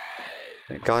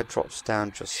 The guy drops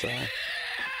down just there.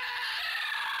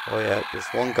 Oh yeah, there's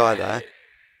one guy there.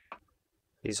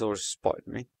 He's already spotted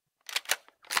me.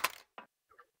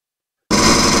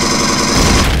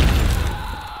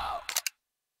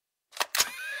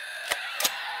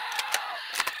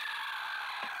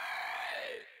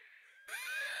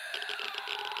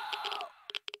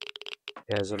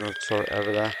 Yeah, there's another turret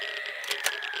over there.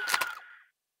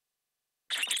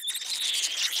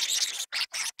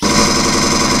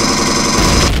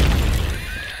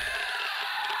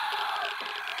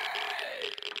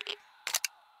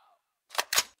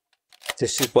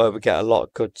 This is where we get a lot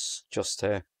of goods just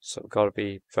here, so we've got to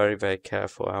be very, very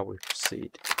careful how we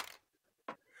proceed.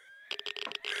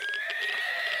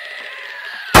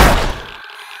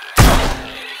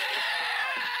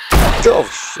 Oh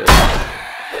shit!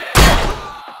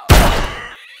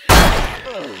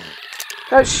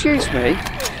 Excuse me?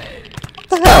 What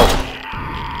the hell?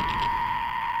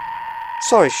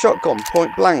 Sorry, shotgun,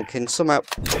 point blank, and somehow...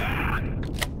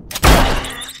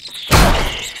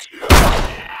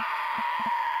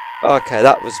 Okay,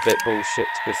 that was a bit bullshit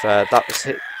to be fair. That was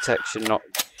hit detection, not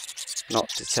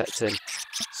detecting.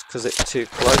 It's because it's too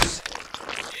close.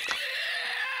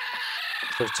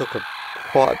 So we took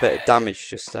quite a bit of damage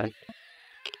just then.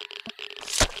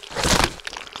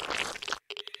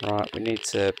 Right, we need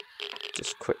to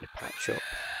just quickly patch up.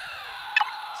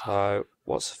 So,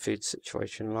 what's the food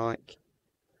situation like?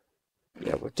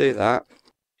 Yeah, we'll do that.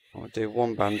 I'll do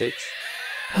one bandage.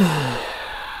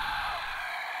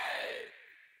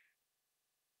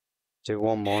 Do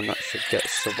one more and that should get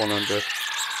us to 100.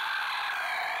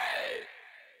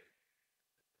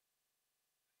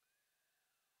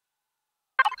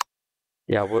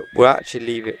 Yeah, we'll actually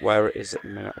leave it where it is at the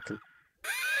minute. I can...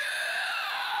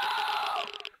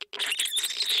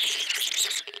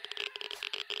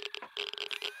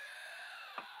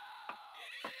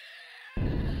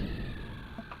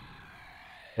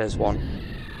 There's one.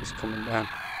 He's coming down.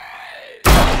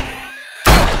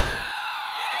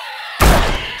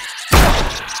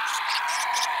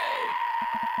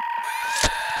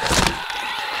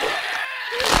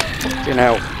 Fucking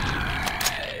hell.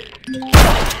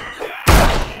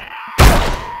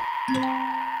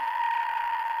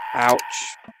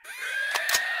 Ouch.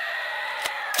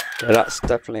 Yeah, that's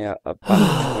definitely a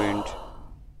bandage wound.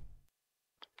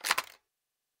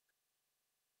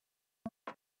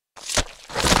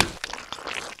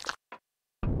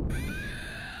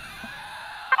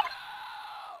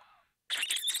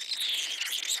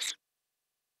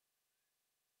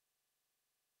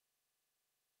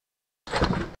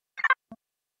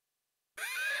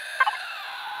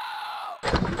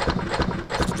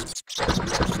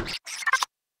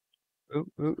 Ooh,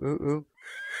 ooh, ooh, ooh.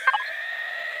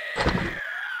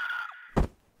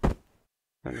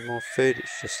 Any more food?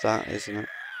 It's just that, isn't it?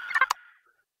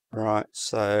 Right,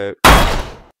 so...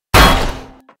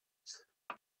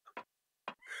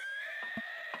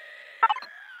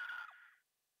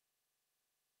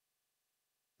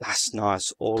 That's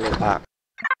nice, all of that.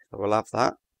 So we'll have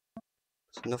that.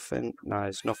 There's nothing, no,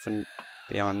 there's nothing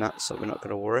behind that, so we're not going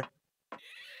to worry.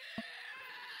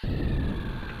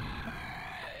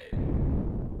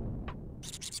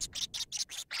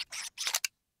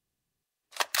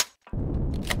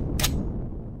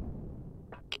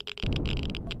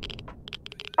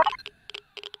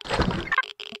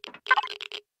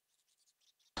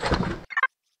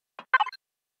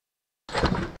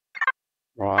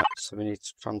 Right, so we need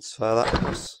to transfer that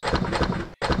across.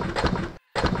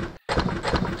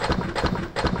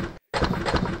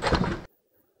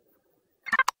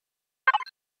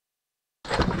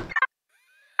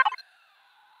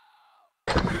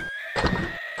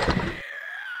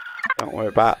 Don't worry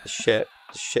about the ship.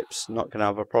 The ship's not going to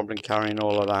have a problem carrying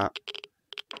all of that.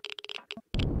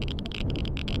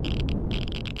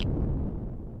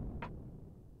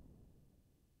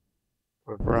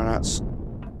 We've run out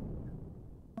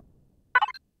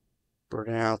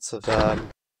of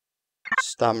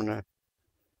stamina.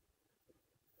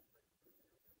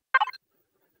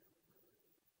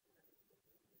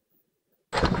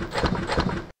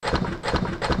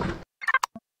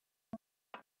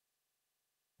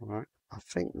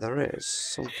 think there is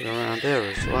something around here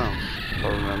as well, if I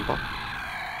remember.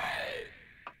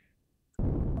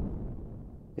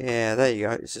 Yeah, there you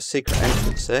go. It's a secret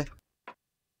entrance here.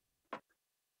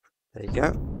 There you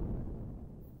go.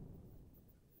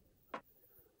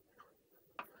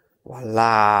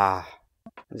 Voila!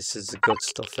 This is the good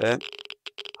stuff here.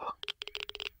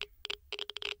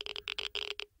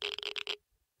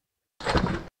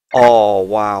 Oh,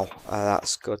 wow.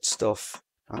 That's good stuff.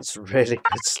 That's really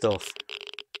good stuff.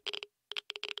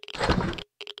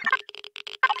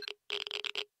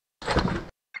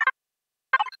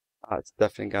 That's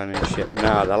definitely going in the ship.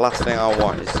 Now, the last thing I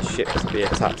want is the ship to be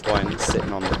attacked while it's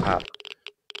sitting on the pad.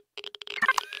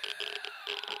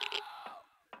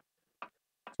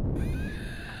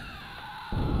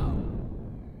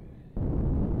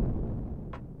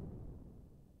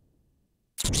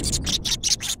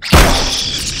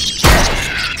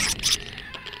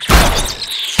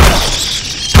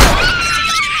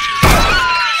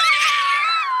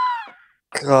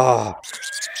 God.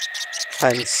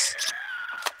 Hence.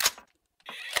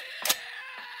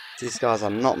 These guys are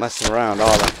not messing around,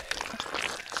 are they?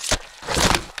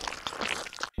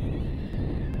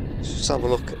 Let's just have a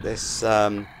look at this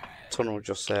tunnel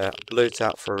just there. I blew it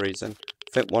out for a reason. I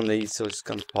think one of these is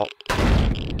going to pop.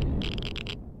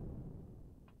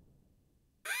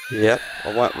 Yep,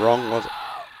 I went wrong, was it?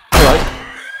 Hello.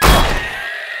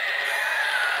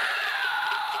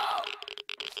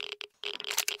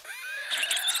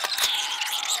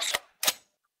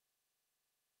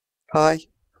 Hi.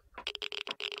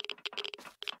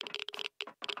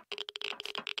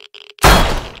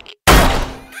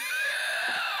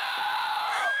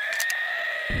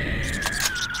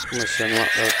 I'm going to send that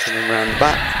they're coming round the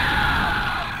back.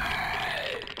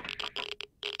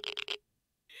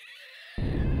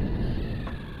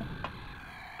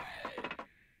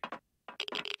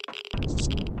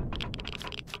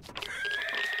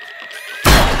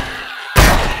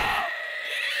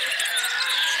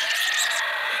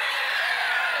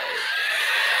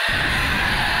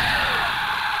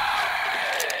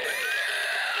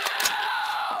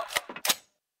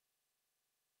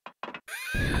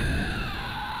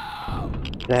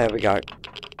 There we go.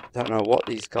 Don't know what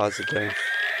these guys are doing.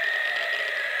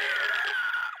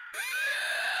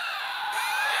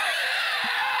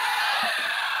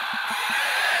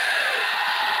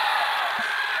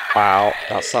 Wow,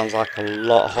 that sounds like a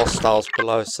lot of hostiles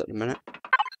below us at the minute.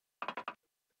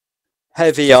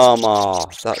 Heavy armor,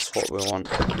 that's what we want.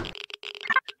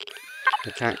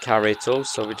 We can't carry it all,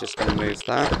 so we're just going to move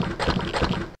that.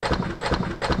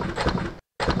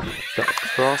 Got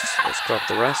across, let's grab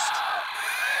the rest.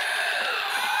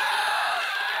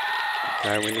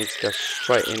 Okay, we need to go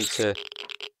straight into...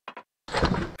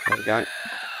 There we go.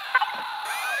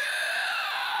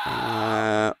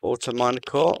 Auto miner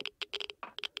core.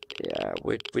 Yeah,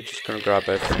 we're just going to grab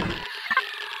everything.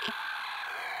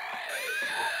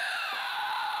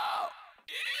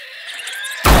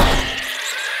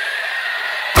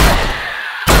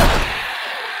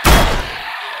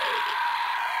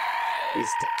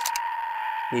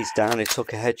 He's down, he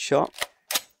took a headshot.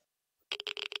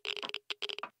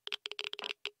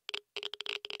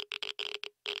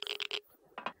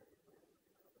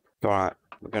 Alright,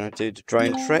 we're going to do the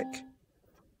drone trick.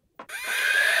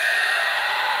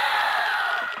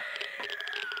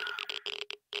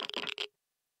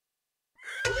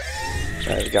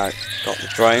 There we go, got the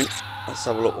drone. Let's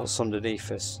have a look what's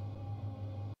underneath us.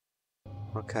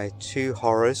 Okay, 2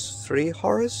 horrors, 3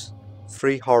 horrors?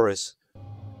 3 horrors.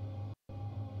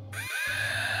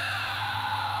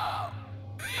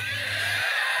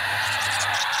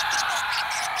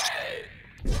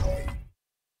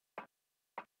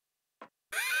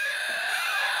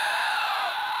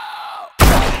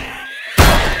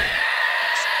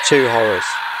 Two horrors.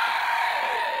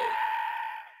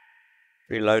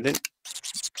 Reloading.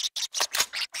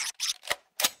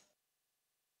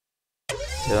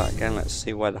 Do that again, let's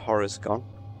see where the horror's gone.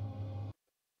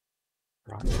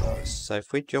 Right, so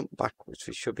if we jump backwards,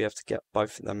 we should be able to get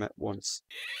both of them at once.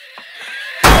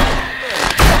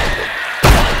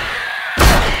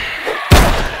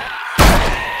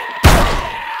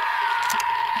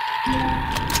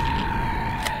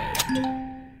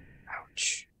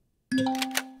 Ouch.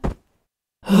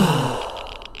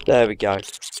 There we go.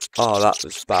 Oh, that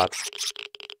was bad.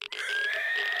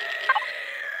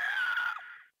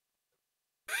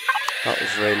 That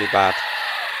was really bad.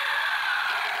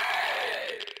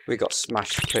 We got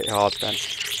smashed pretty hard then.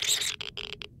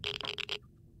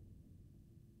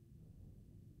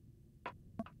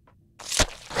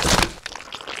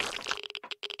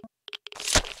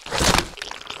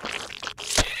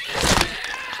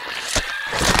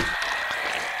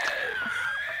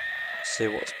 see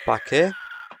what's back here.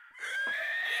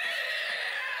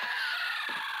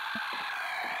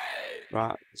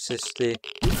 Right, is this the...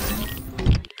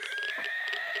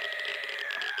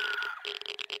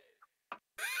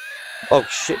 Oh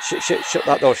shit, shit, shit, shut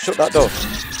that door, shut that door.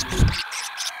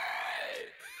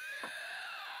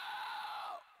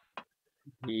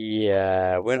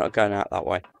 Yeah, we're not going out that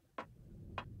way.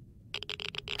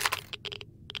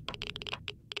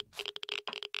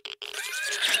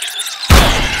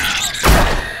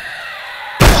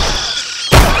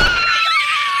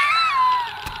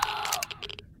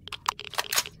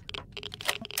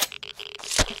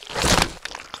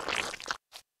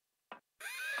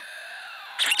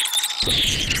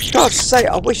 God's sake,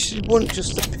 I wish it wouldn't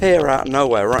just appear out of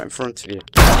nowhere right in front of you.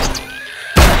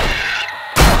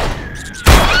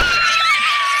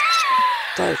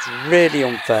 That is really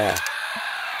unfair.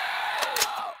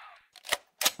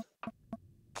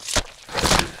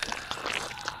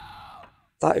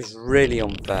 That is really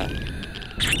unfair.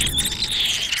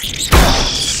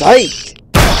 Sake!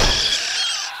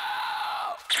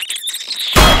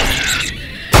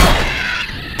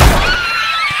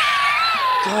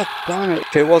 God damn it,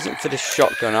 if it wasn't for this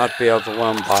shotgun, I'd be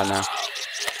overwhelmed by now.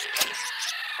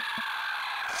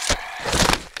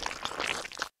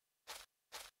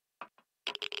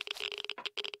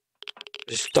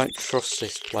 I just don't trust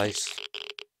this place.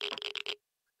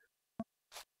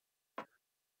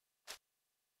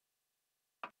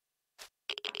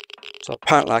 So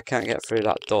apparently I can't get through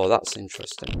that door, that's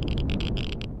interesting.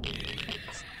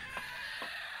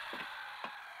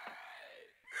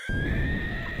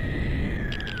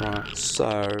 Right,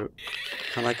 so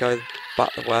can I go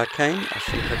back the way I came? I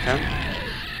think I can.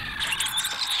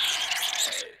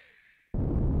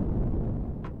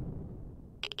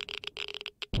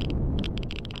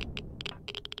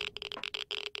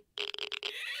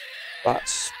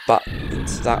 That's back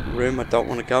into that room I don't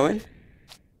want to go in.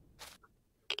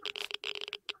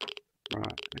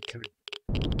 Right, okay.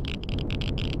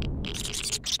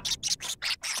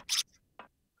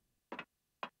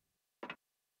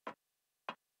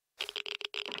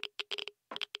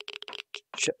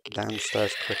 Check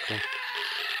downstairs quickly.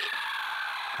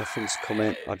 Nothing's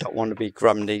coming. I don't want to be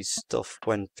grabbing these stuff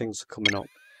when things are coming up.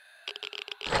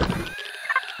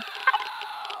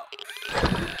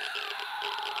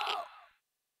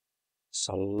 It's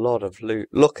a lot of loot.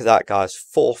 Look at that, guys.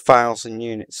 4,000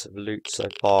 units of loot so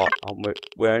far, and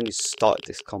we're only started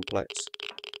this complex.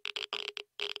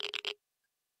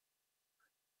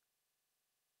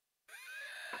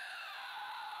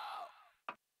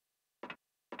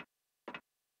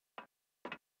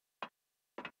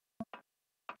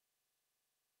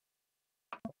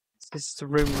 This is the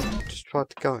room we just tried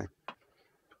to go in.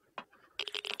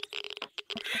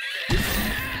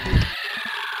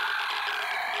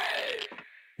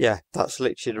 Yeah, that's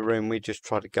literally the room we just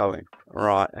tried to go in.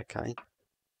 Right, okay.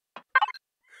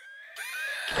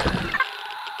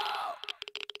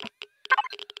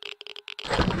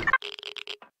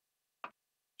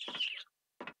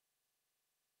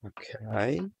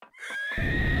 Okay.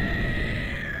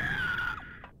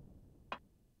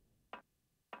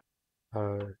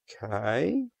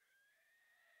 Okay.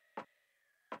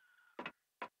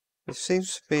 It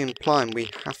seems to be implying we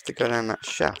have to go down that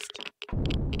shaft.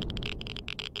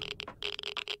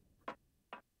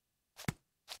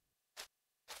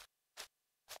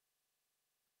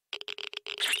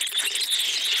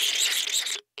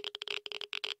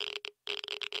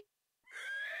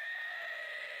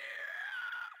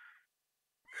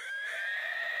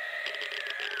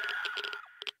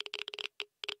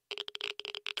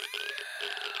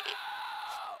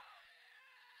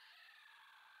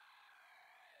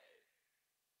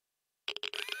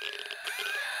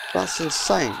 That's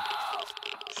insane.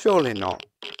 Surely not.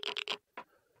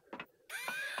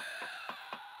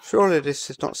 Surely this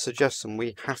is not suggesting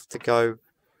we have to go...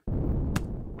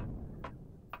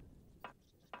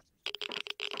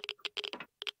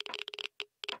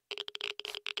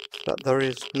 that there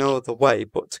is no other way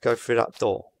but to go through that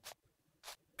door.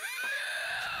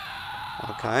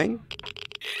 Okay.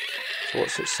 So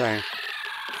what's it saying?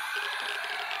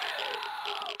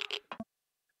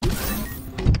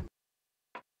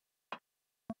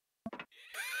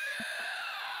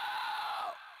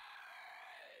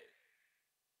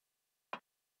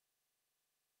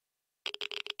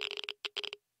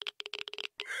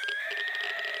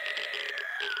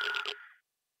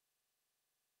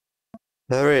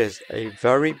 There is a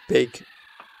very big...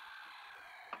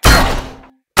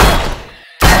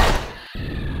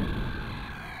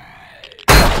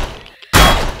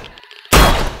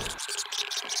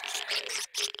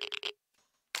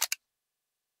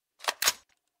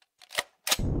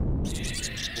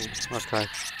 Okay.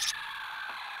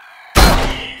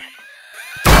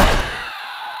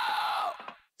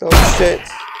 Oh shit!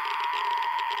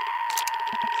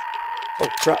 Oh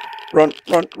crap! Run,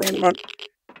 run, run, run!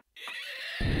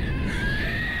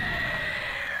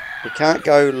 You can't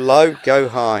go low, go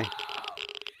high.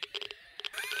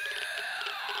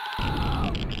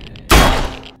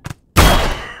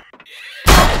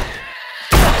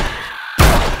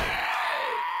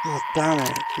 Oh damn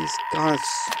it, these guys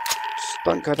just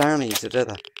don't go down easy, do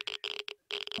they?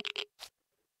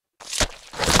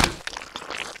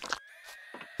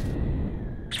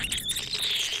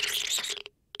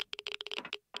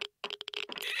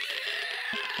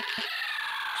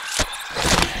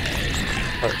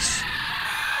 Close.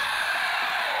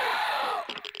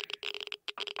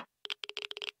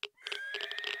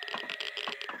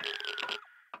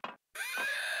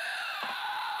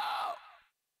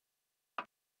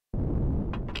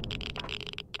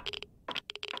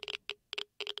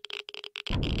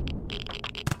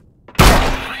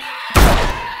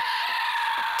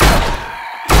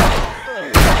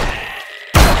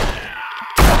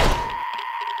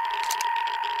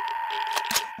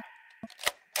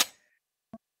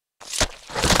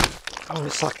 Oh,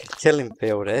 it's like a killing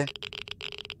field here.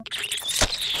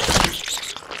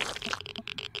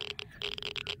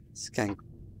 This gang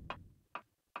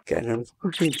getting and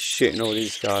fucking shooting all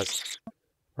these guys.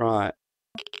 Right.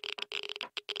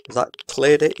 Has that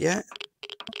cleared it yet?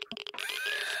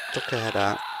 Duck her head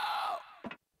out.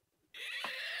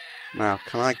 Now,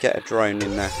 can I get a drone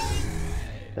in there?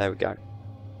 There we go.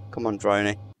 Come on,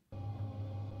 droney.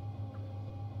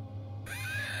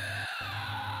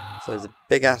 So there's a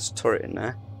big ass turret in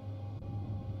there.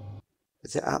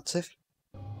 Is it active?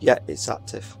 Yeah, it's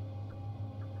active.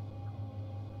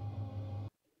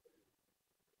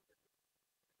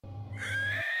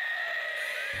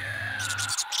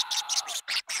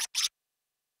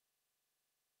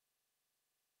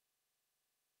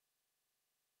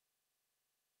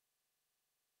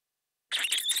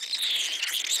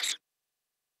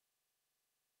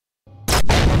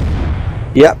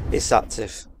 Yep, it's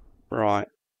active. Right.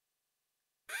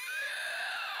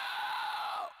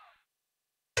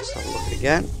 Let's have a look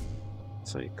again.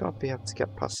 So you've got to be able to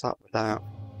get past that without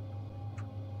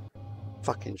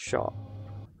fucking shot.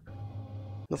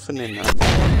 Nothing in there.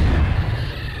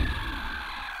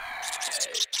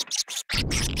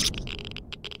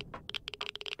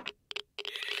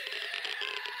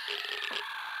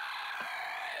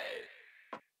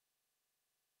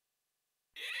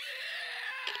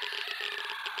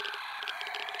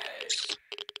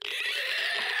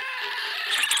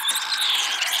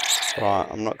 Right,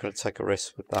 I'm not going to take a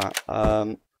risk with that.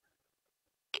 But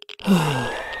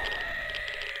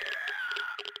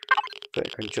I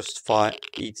can justify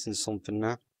eating something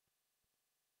now.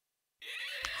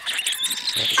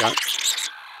 There we go.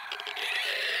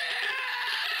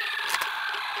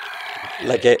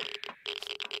 Leg it.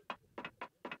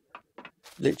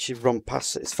 Literally run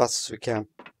past it as fast as we can.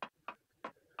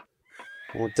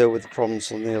 And we'll deal with the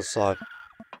problems on the other side.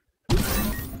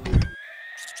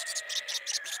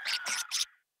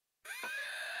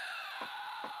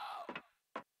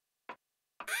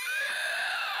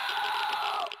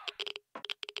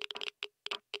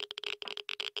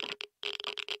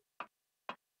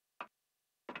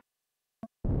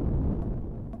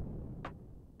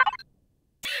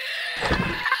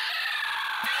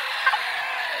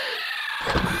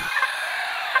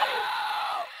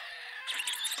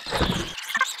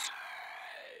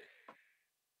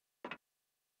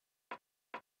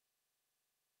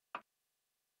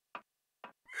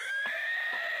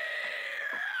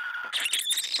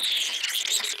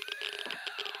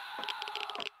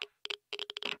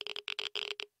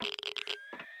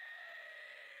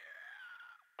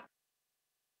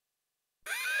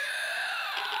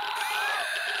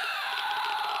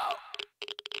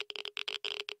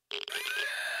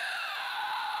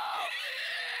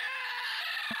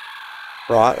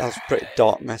 Right, that's a pretty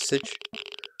dark message.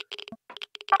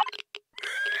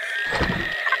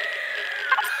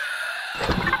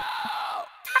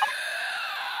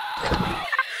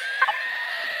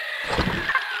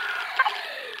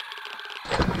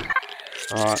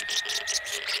 Right.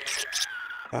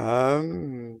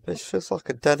 This feels like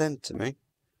a dead end to me.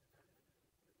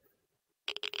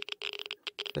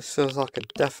 This feels like a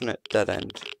definite dead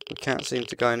end. We can't seem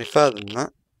to go any further than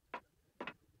that.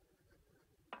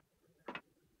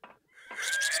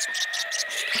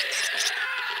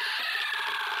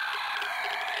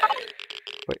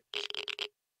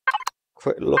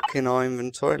 Quick look in our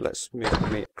inventory. Let's move the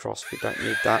meat across. We don't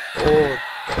need that. Or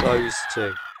those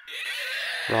two.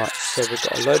 Right, so we've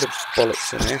got a load of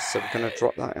bullets in here, so we're going to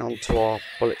drop that onto our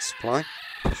bullet supply.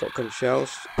 Shotgun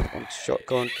shells onto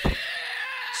shotgun.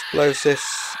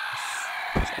 Explosives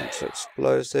onto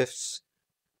explosives.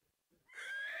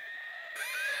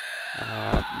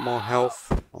 More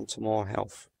health onto more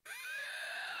health.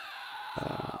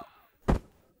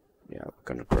 Yeah, we're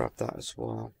going to grab that as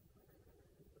well.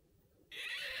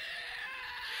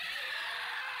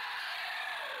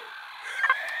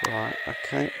 Right,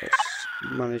 okay, let's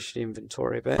manage the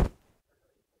inventory a bit.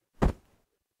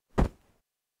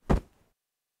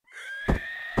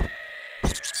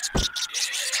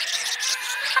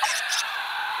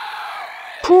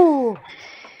 Whew.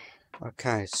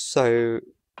 Okay, so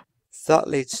that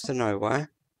leads to nowhere.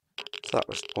 So that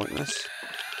was pointless.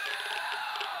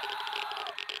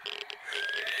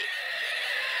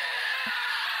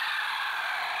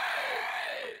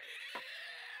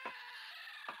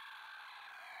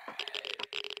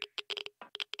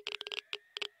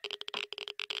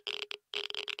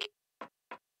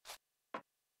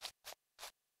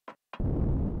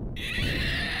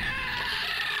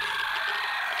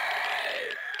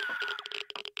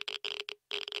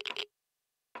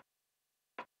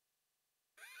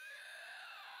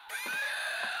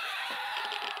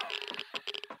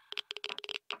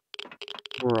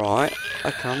 Right,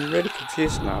 okay, I'm really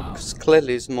confused now, because clearly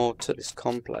there's more to this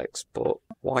complex, but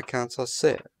why can't I see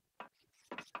it?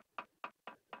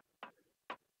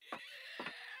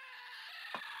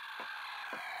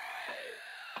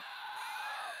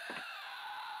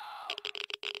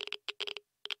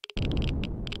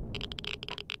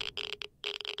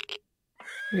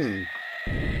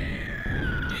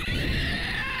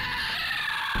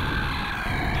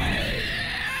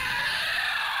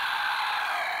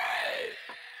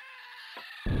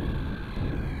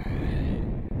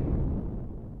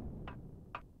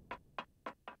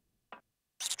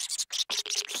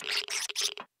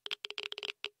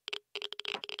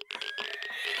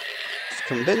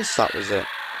 Convinced that was it.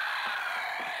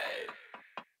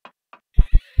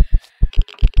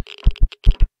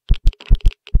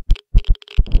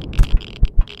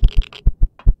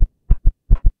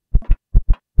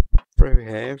 Through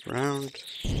here, round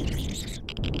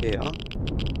here.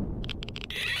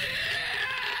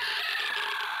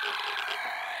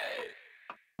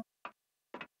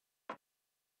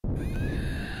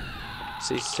 Is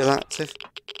he still active?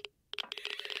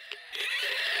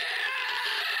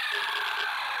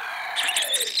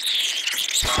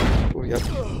 Oh, yep.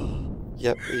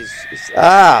 Yep, he's...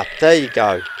 Ah! There you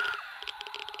go.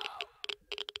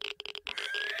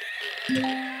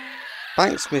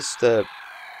 Thanks, Mr.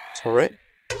 Turret.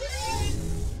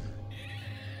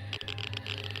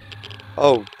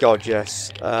 Oh, God,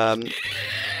 yes.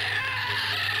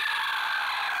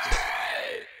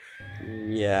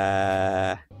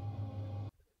 Yeah.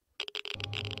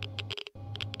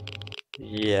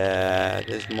 Yeah,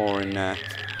 there's more in there.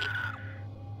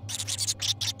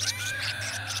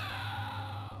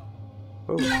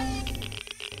 Ooh.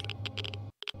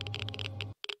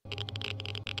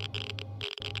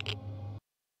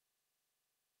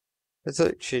 There's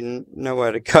actually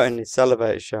nowhere to go in this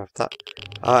elevator shaft.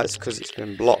 It's because it's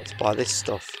been blocked by this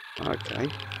stuff. Okay.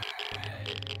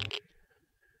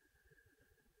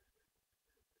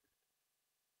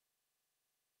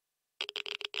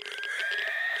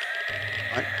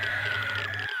 Right.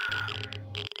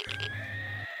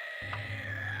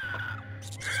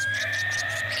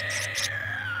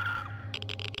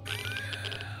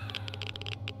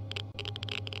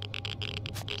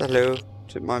 Hello.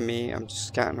 Don't mind me. I'm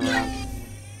just scatting around.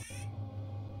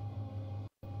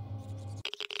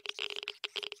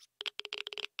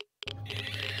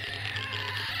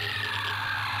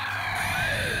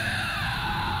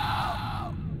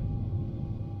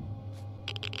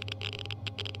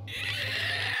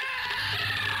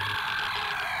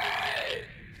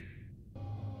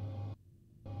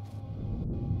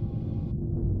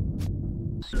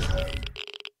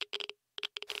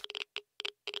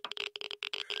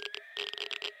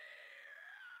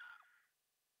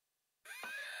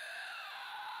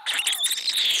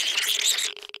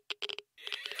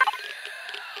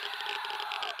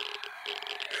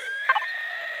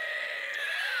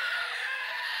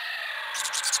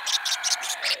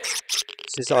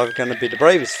 This is either going to be the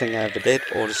bravest thing I ever did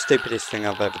or the stupidest thing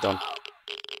I've ever done.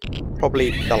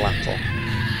 Probably the latter.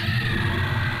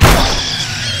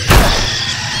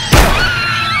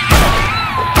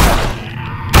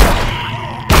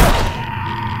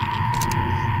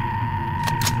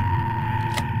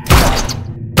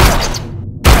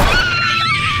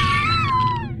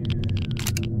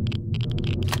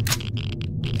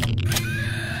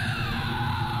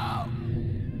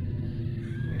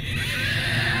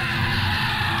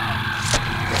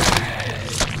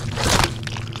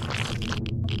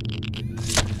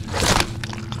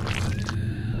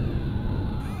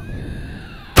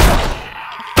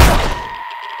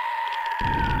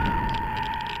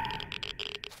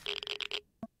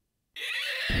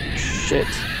 shit.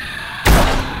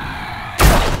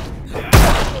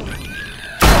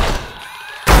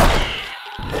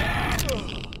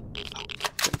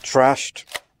 Trashed.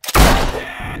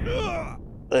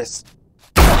 This.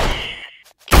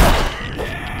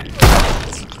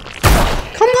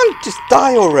 Come on, just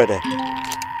die already.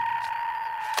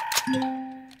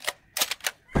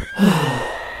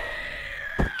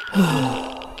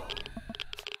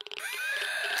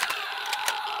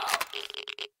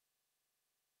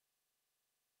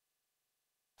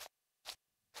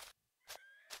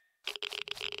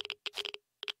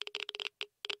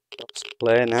 Let's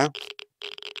play now.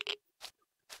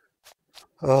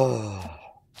 Oh,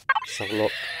 let's have a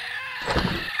look.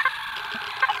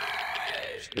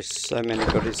 There's so many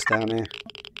goodies down here.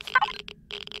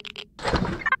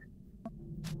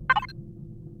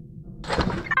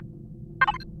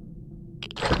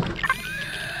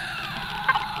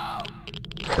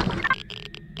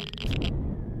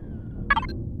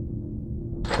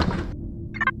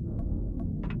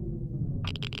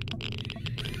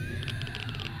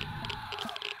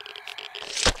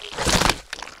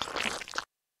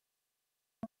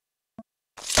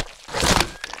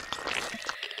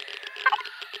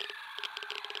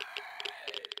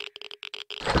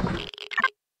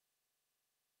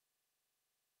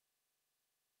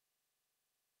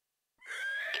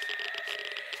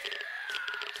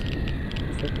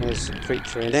 There's a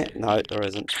creature in it. No, there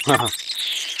isn't.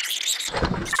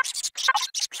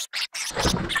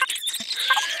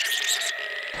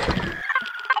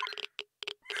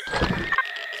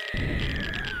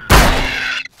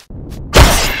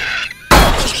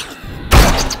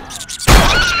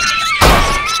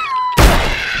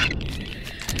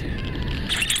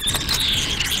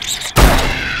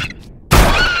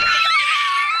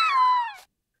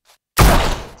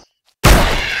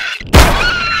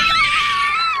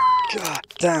 God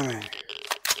damn it.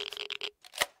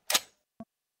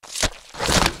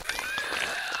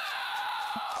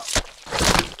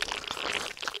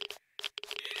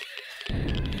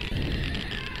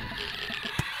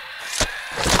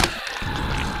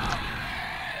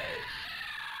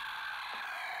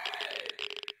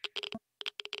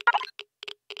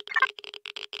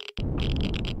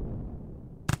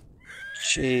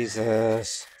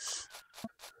 Jesus.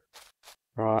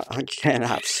 Right, I'm getting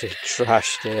absolutely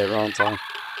trashed here, aren't I?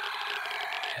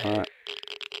 Right.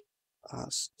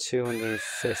 That's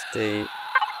 250.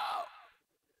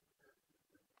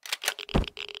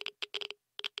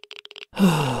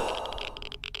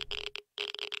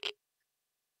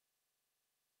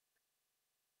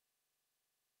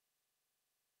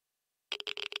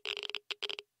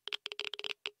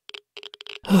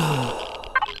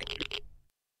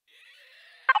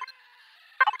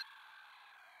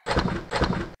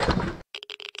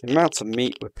 The amount of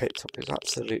meat we picked up is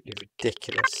absolutely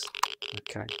ridiculous.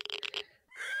 Okay.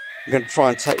 I'm going to try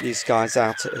and take these guys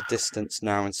out at a distance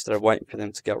now instead of waiting for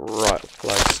them to get right up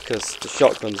close, because the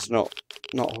shotgun's not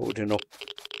holding up.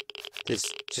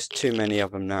 There's just too many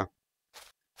of them now.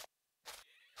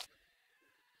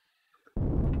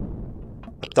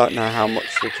 I don't know how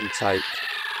much we can take.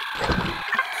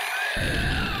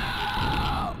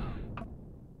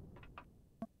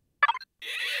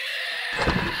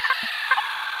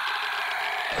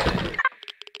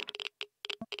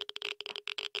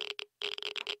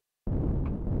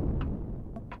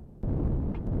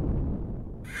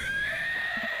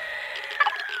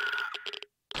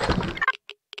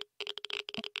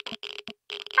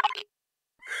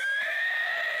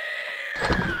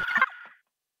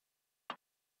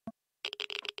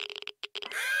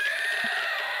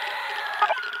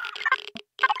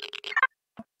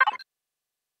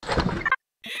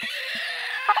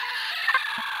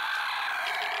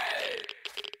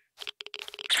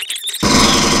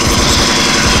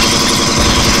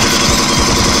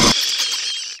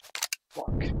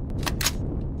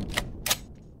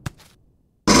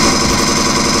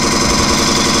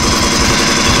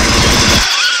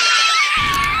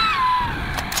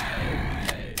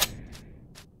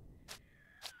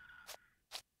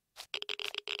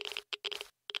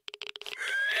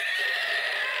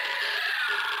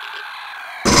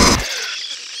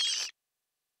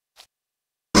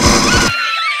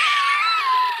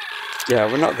 Yeah,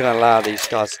 we're not going to allow these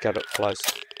guys to get up close.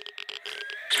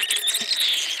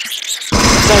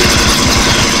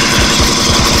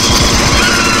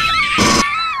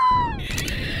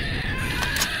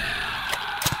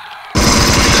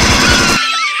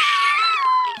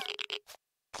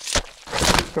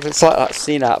 But it's like that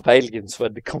scene out of Aliens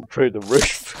when they come through the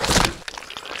roof.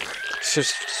 It's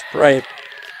just spray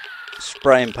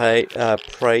and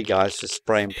pray, guys. Just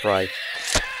spray and pray.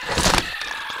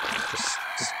 Just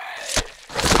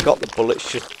forgot the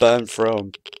bullets just burn through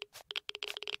them.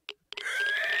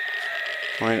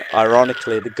 I mean,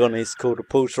 ironically, the gun is called a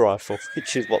pulse rifle,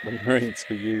 which is what the Marines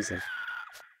were using.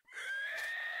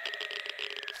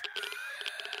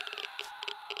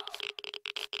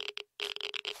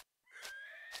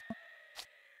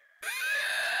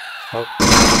 Oh.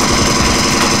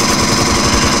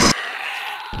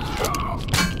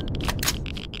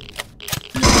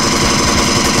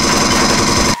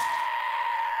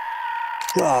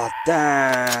 God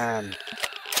damn!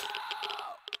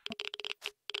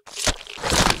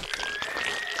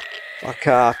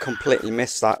 Okay, I completely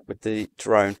missed that with the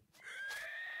drone.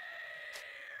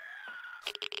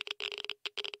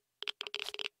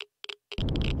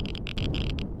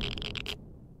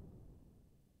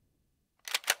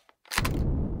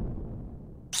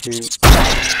 Shoot.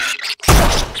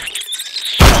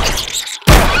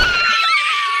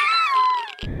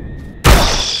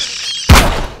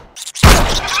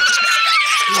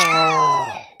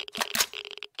 Oh.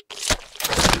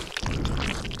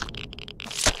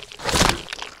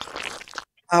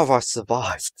 How have I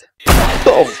survived?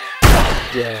 Oh,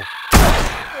 yeah.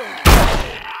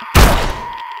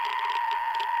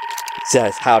 It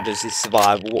says, how does he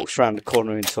survive? Walks around the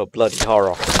corner into a bloody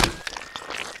horror.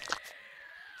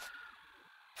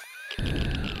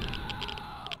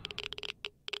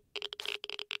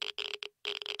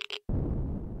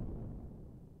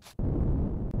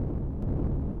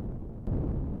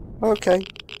 Okay.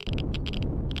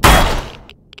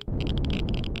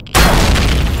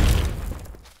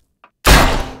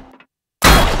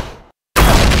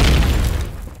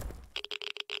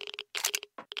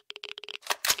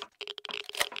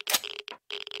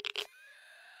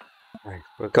 Right,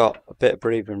 we've got a bit of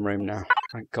breathing room now,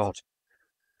 thank God.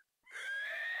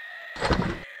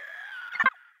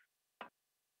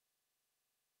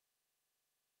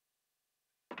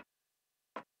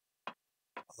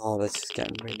 Oh, this is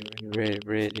getting really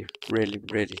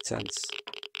tense.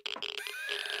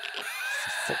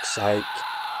 For fuck's sake.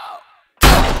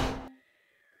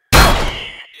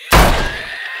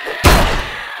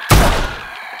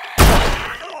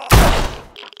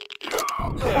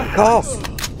 Fuck off!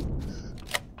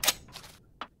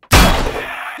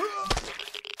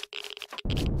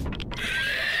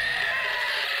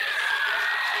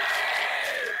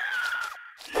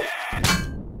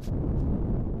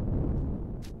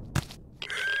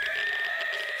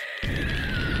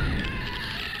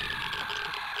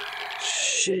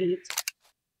 Shit.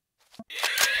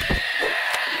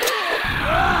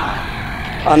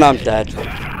 And I'm dead.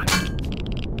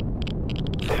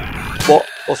 What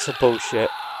utter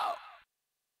bullshit.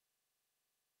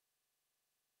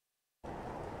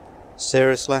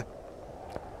 Seriously?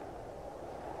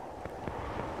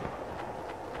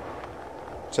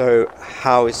 So,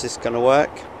 how is this going to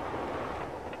work?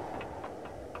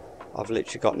 I've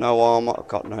literally got no armor, I've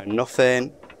got no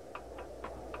nothing.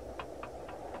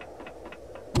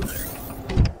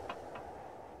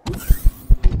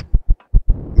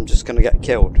 I'm just going to get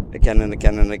killed again and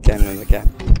again and again and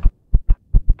again.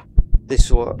 This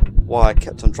is why I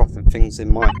kept on dropping things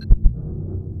in mine.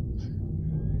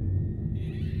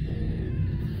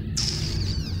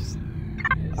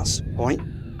 That's the point.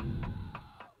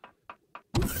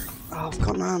 Oh, I've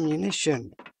got no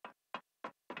ammunition.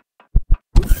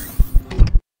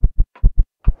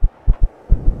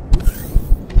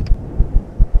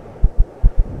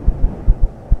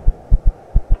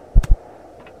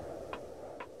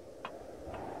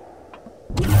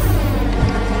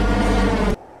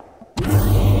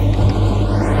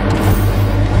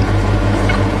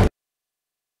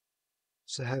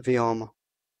 It's a heavy armor.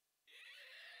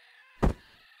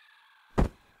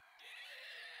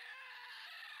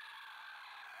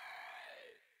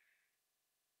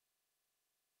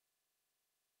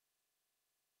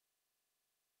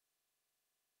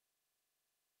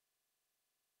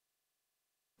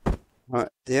 Right,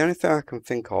 the only thing I can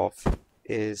think of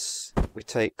is we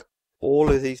take all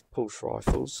of these pulse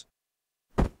rifles.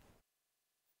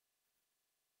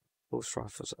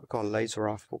 I've got a laser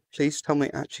rifle. Please tell me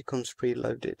it actually comes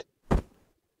preloaded.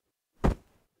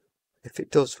 If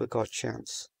it does, we've got a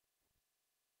chance.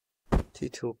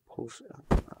 T2 pulse.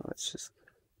 Let's just.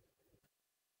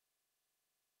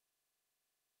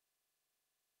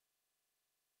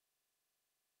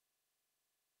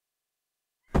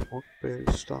 What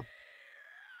booster?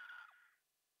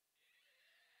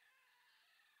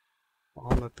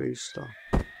 Armor booster.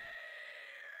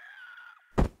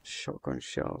 Shotgun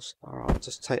shells. Alright, I'll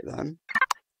just take them.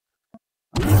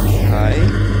 Okay.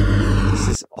 This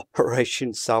is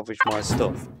Operation Salvage My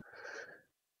Stuff.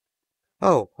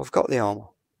 Oh, I've got the armor.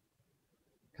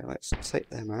 Okay, let's take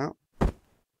them out.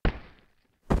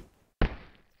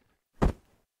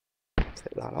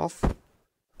 Take that off.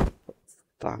 Put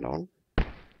that on.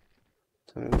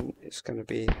 Then it's going to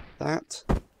be that,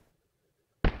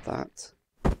 that,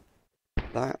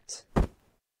 that, that,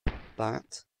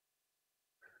 that,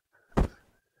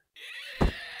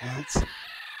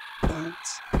 that,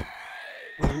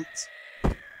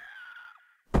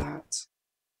 that.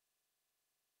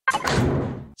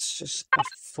 It's just a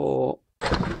 4.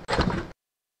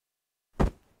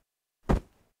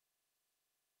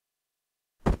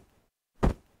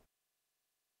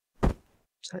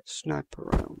 Take sniper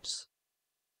rounds.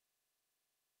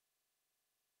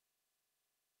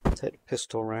 Take the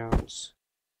pistol rounds.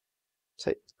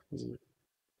 Take the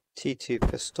T2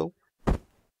 pistol.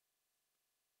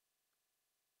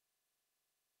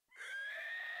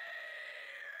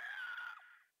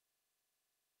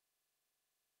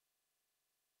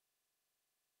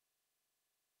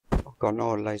 I've got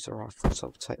no laser rifle, so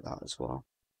I'll take that as well.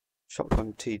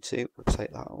 Shotgun T2, we'll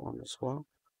take that one as well.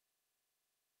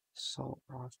 Assault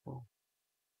rifle.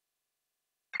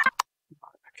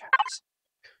 Okay.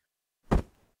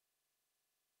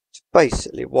 So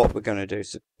basically what we're going to do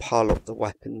is pile up the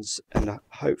weapons and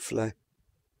hopefully,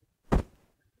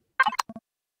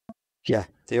 yeah,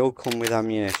 they all come with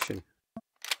ammunition.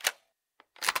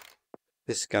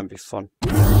 This is going to be fun.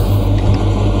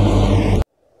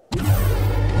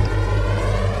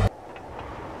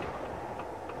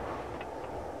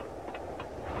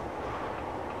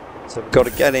 So we've got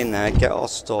to get in there, get our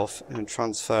stuff and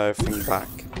transfer everything back.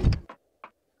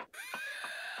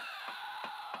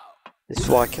 This is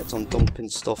why I kept on dumping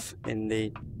stuff in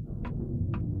the...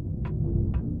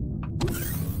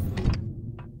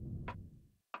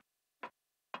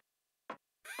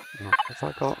 Right, have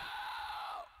I got...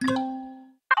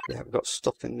 Yeah, we've got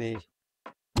stuff in the...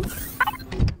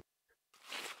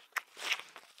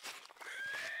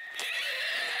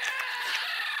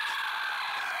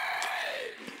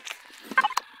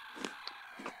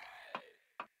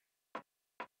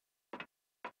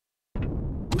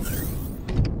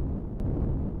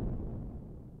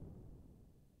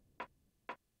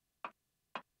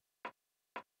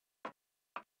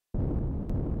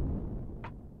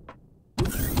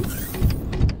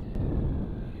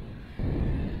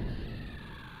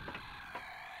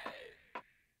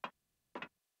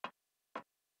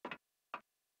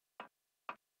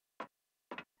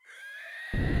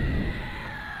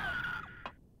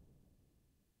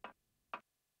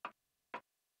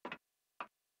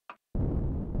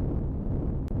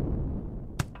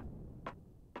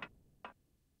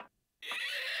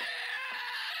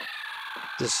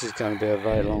 This is going to be a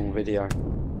very long video.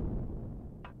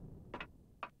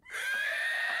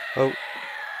 Oh,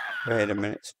 wait a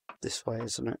minute. It's this way,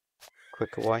 isn't it?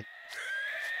 Quicker way.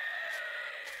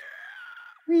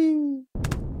 Whee!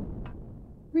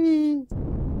 Whee!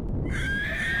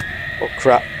 Oh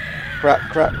crap. Crap,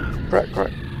 crap, crap,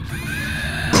 crap.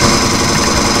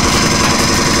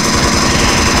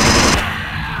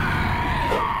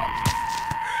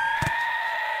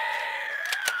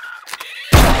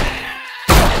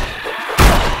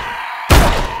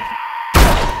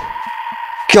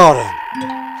 Got him!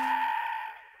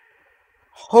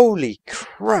 Holy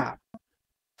crap!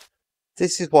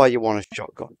 This is why you want a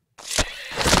shotgun.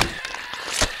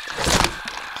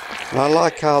 And I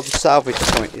like how the salvage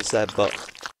point is there, but...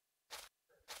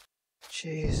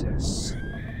 Jesus.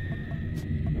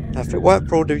 Now if it weren't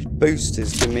for all the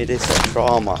boosters giving me this extra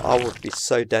armor, I would be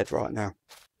so dead right now.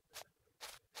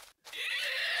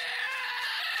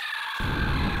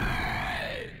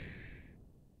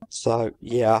 So,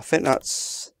 yeah, I think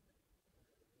that's...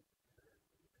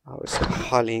 Oh, it's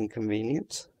highly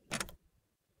inconvenient.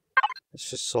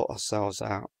 Let's just sort ourselves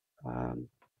out.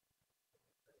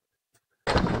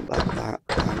 That.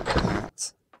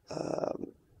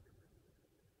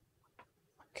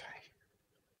 Okay.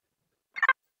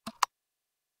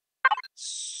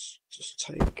 Let's just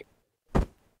take...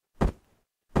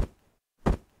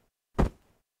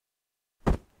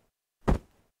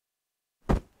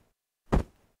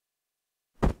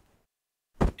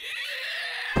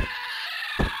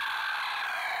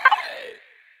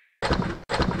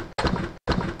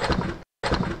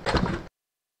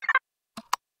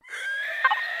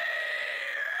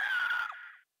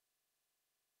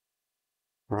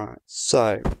 Right,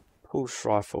 so pulse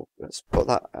rifle. Let's put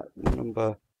that at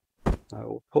number. No,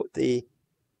 we'll put the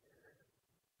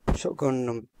shotgun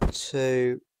number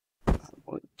 2.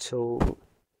 Tool,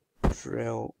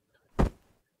 drill,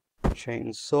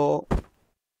 chainsaw,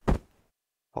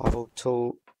 survival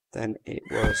tool. Then it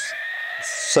was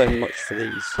so much for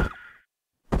these.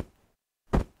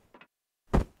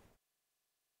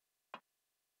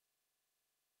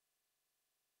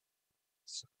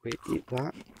 So We eat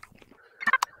that.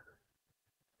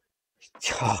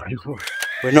 God,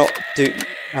 we're not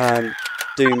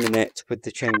dooming it with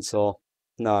the chainsaw.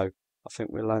 No, I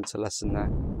think we learned a lesson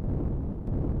there.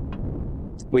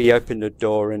 We opened the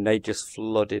door and they just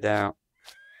flooded out.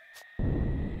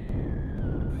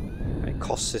 It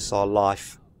cost us our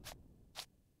life.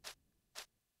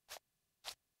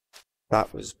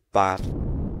 That was bad.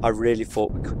 I really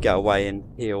thought we could get away and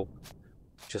heal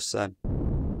just then.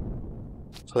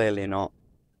 Clearly not.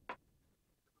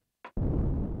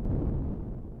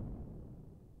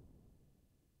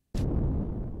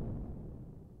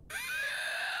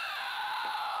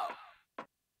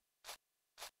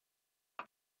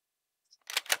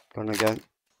 Gonna go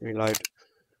reload.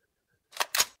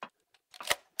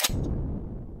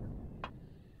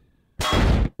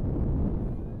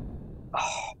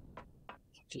 Oh,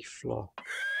 bloody floor.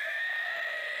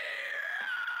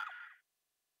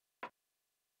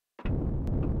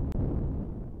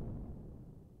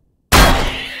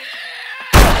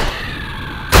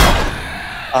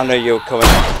 I know you're coming.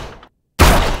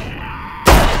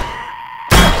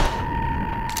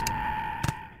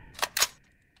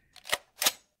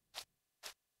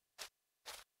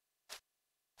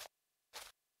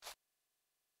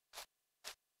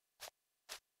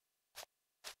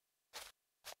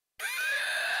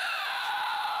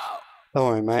 Don't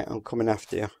worry, mate, I'm coming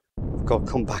after you. I've got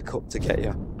to come back up to get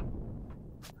you.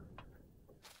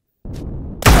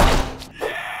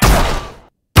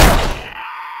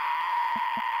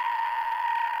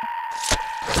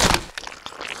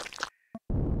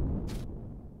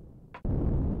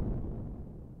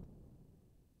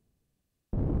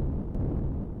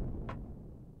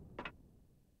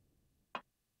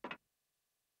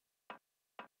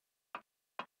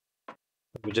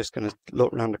 We're just going to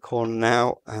look around the corner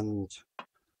now and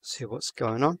see what's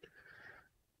going on.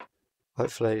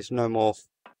 Hopefully there's no more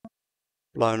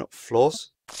blown up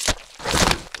floors.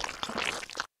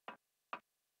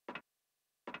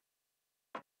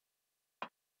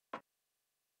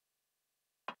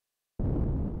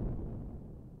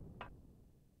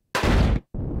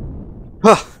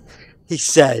 He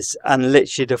says, and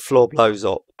literally the floor blows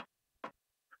up.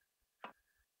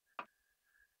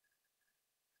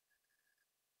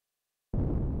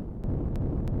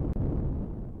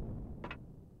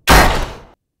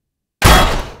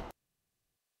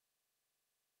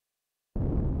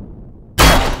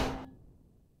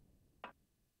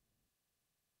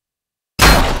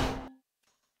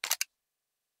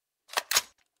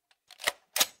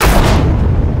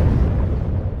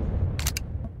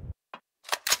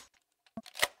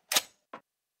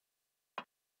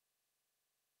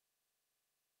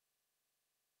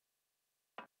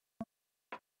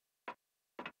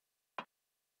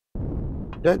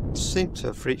 Don't seem to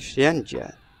have reached the end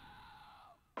yet.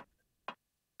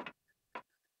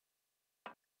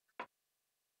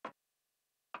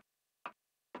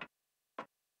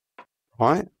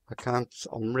 Right,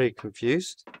 I'm really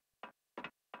confused.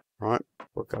 Right,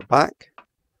 we'll go back.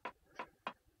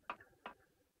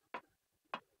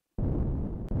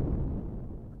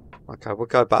 Okay, we'll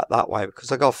go back that way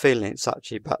because I got a feeling it's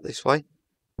actually back this way.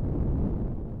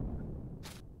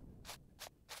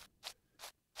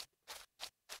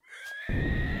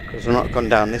 Because we're not gone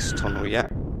down this tunnel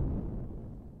yet.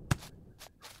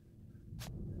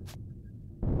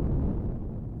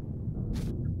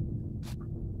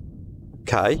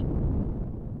 Okay.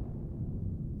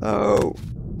 Oh,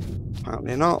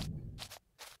 apparently not.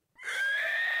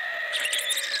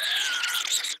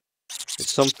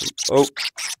 It's something. Oh.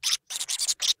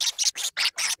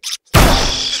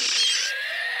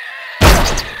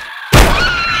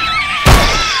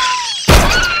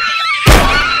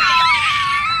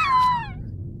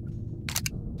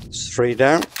 It's 3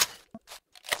 down.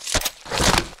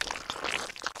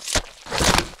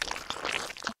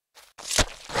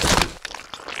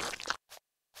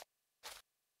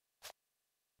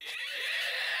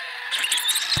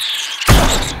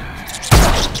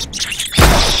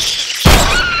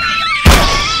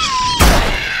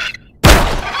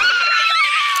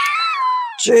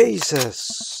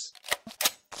 Jesus!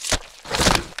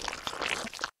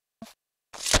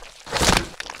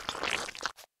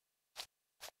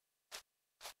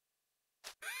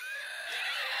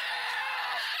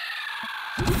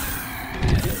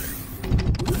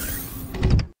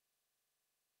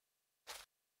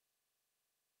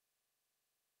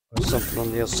 There's something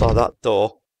on the other side of that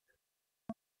door.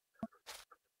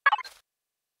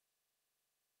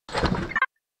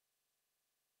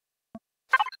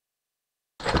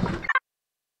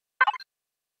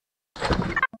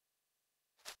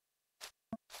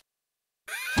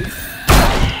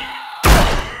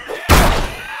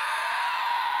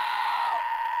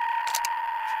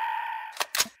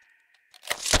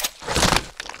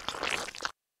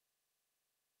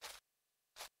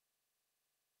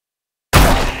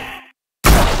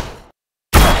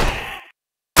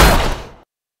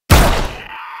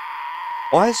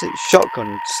 Why is it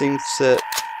shotgun? Seems to,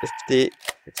 if the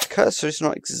cursor is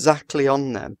not exactly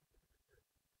on them,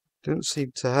 it doesn't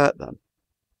seem to hurt them.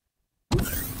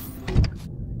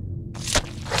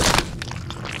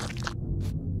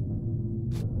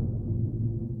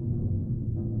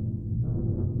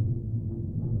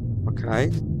 Okay.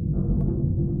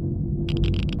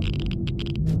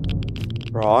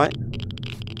 Right.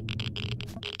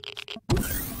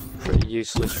 Pretty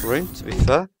useless room, to be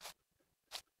fair.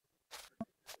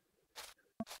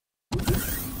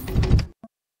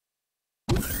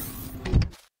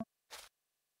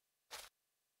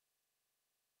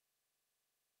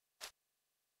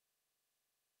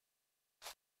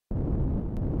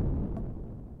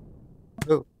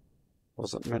 Oh,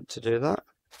 wasn't meant to do that.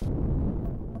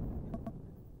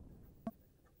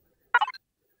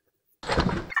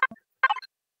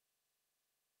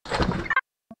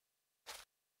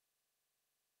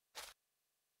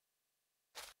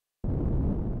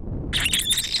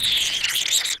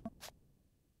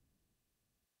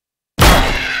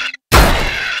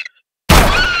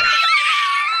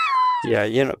 Yeah,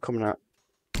 you're not coming out.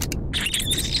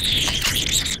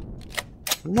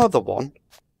 Another one.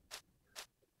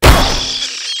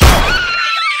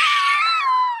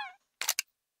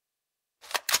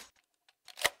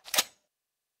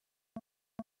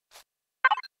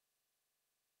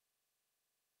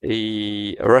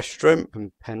 The restroom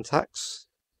and Pentax.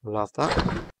 Love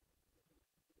that.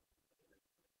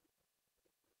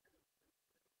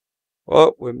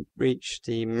 Well, we've reached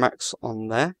the max on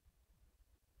there.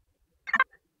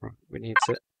 Right, we need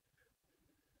to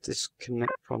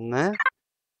disconnect from there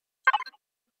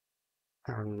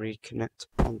and reconnect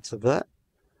onto that.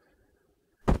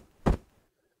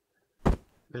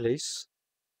 Release.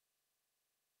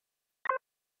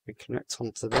 Reconnect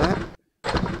onto that.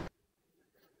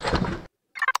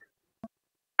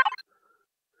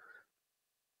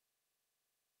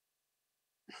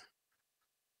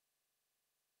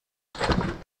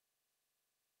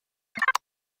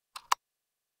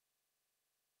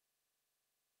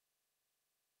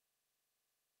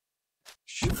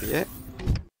 Should be it.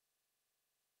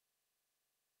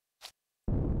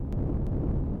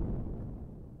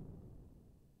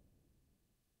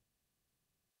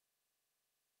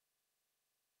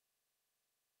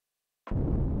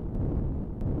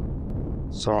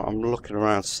 So I'm looking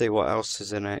around to see what else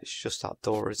is in it. It's just that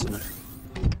door, isn't it?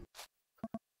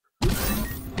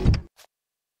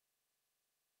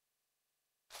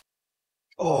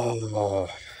 Oh.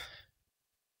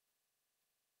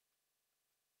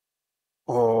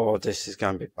 Oh, this is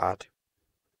going to be bad.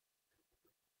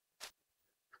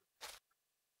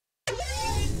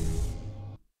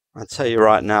 I tell you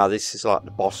right now, this is like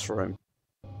the boss room.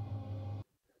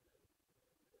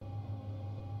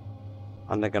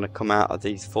 And they're going to come out of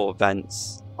these 4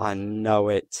 vents. I know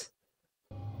it.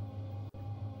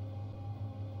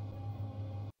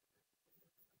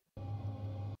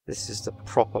 This is the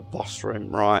proper boss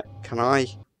room, right? Can I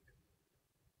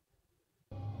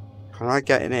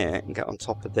get in here and get on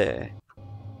top of there?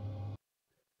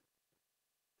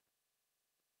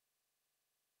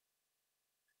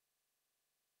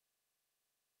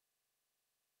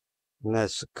 And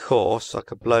there's the core, so I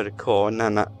could blow the core, and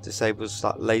then that disables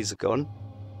that laser gun.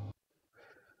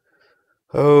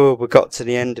 Oh, we got to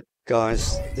the end,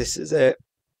 guys. This is it.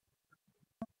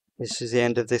 This is the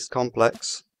end of this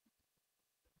complex.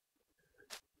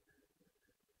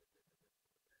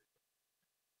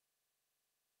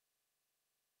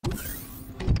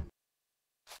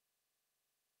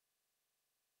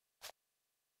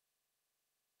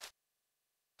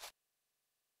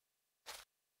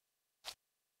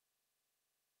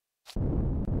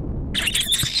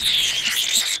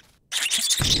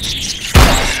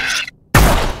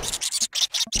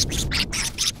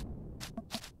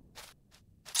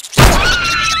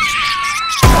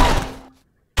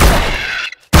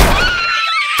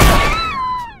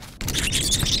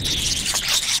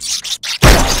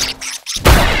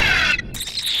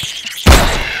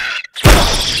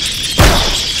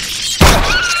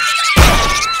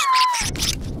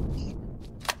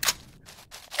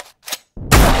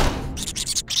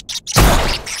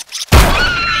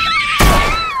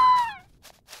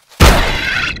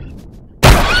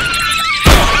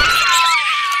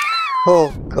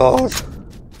 Oh God.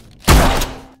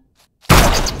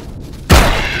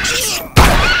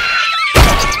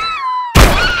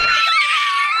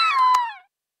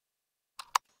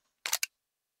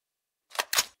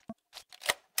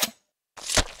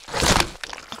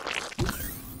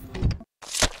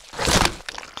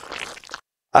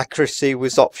 Accuracy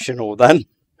was optional then.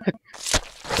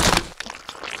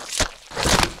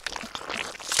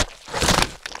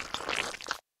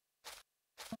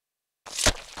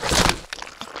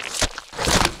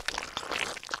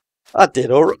 I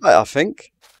did alright, I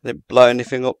think. Didn't blow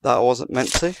anything up that I wasn't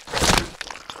meant to.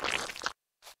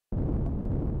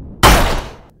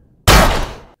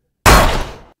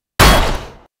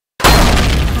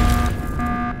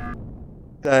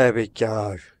 There we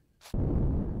go.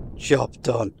 Job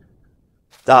done.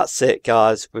 That's it,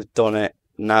 guys. We've done it.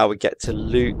 Now we get to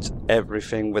loot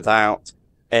everything without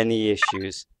any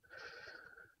issues.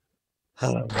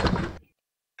 That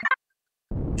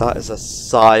is a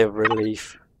sigh of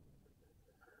relief.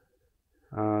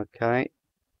 Okay.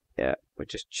 Yeah, we're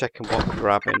just checking what we're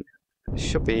grabbing. It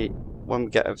should be, when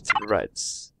we get over to the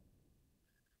reds,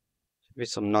 should be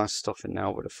some nice stuff in there, I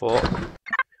would have thought.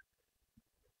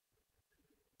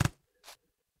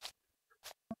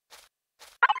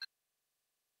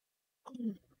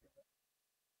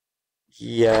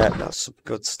 Yeah, that's some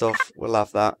good stuff. We'll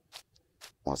have that.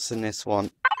 What's in this one?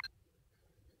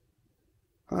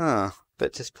 Ah, a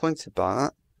bit disappointed by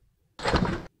that.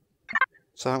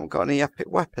 So I haven't got any epic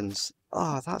weapons.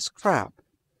 Ah, that's crap.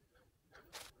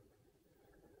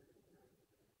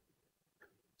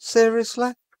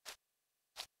 Seriously?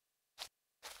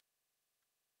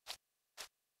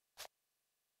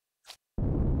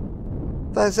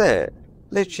 That's it?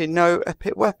 Literally no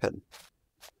epic weapon?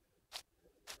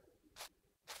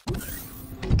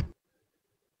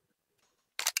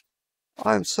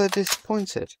 I'm so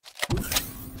disappointed.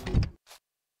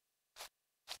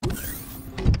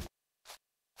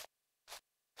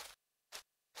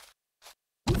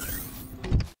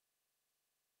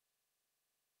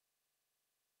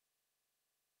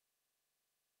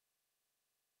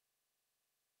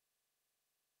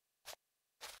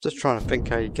 Just trying to think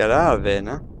how you get out of here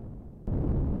now.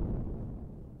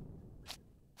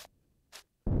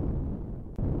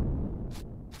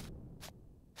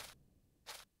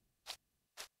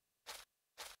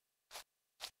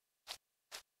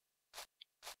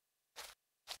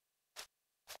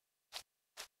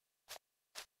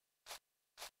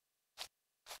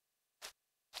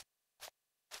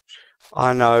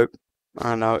 I know,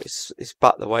 it's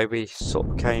back the way we sort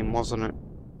of came, wasn't it?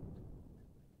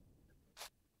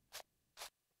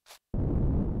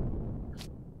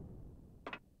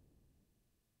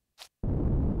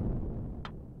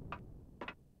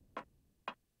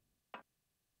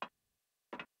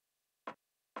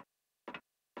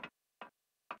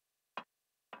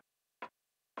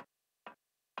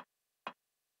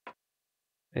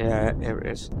 Yeah, here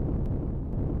it is.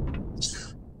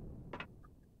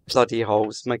 Bloody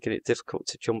holes, making it difficult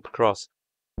to jump across.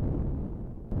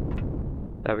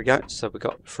 There we go, so we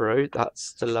got through.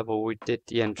 That's the level we did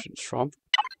the entrance from.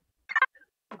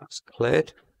 That's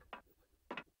cleared.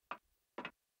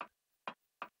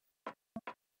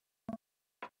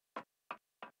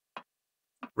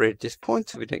 Really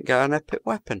disappointed we didn't get an epic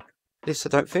weapon. At least I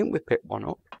don't think we picked one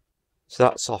up. So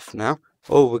that's off now.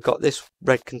 Oh, we've got this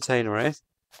red container here.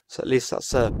 So at least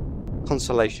that's a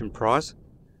consolation prize.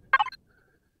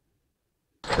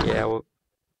 Yeah, well...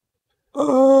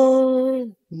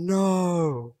 Oh,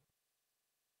 no.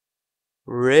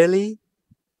 Really?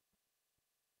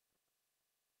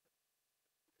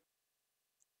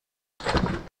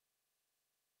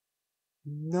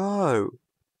 No.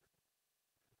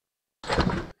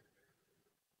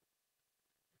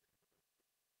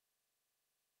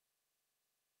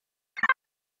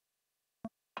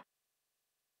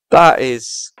 That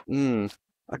is...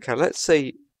 Okay, let's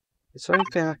see. Is there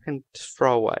anything I can just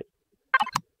throw away?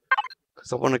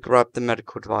 Because I want to grab the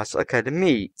medical device. Okay, the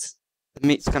meat. The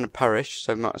meat's going to perish,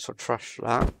 so might as well trash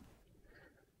that.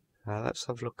 Let's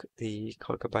have a look at the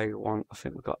Pixabay one. I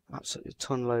think we've got absolutely a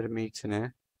ton load of meat in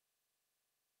here.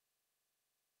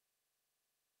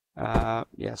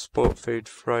 Yeah, sport food,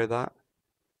 throw that.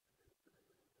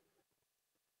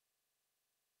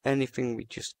 Anything we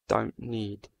just don't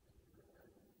need.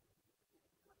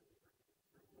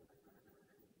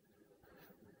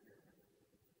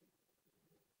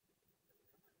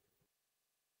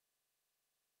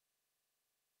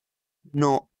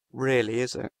 Not really,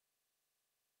 is it?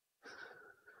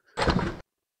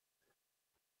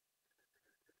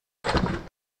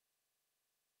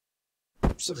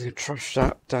 So we can trash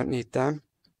that, don't need them.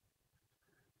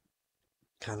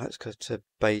 Okay, let's go to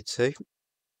Bay 2.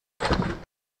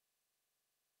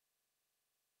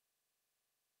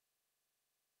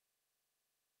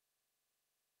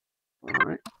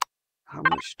 Alright, how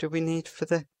much do we need for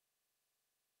the...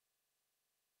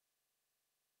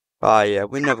 Ah, yeah,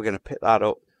 we're never going to pick that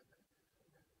up.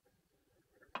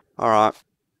 Alright.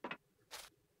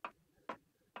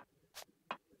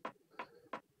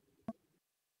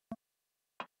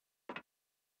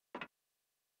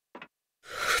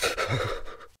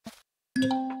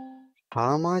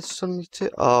 How am I suddenly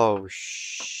to? Oh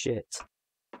shit.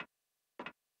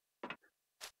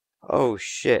 Oh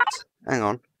shit. Hang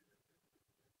on.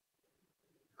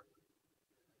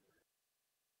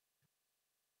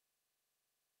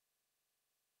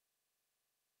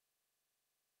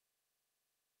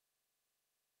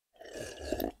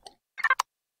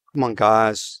 Come on,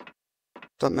 guys.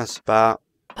 Don't mess about.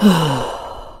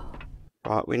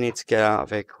 Right, we need to get out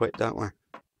of here quick, don't we?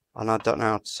 And I don't know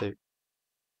how to.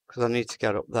 Because I need to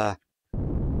get up there.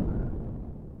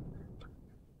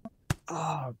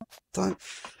 Oh, don't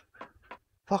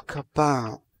fuck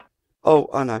about. Oh,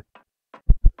 I know.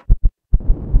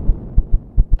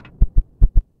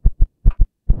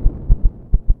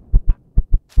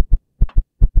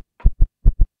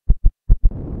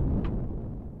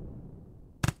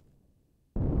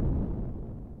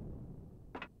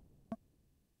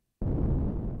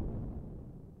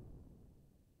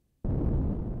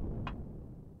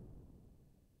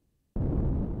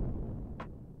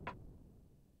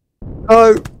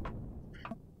 Oh!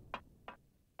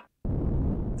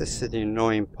 This is the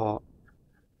annoying part.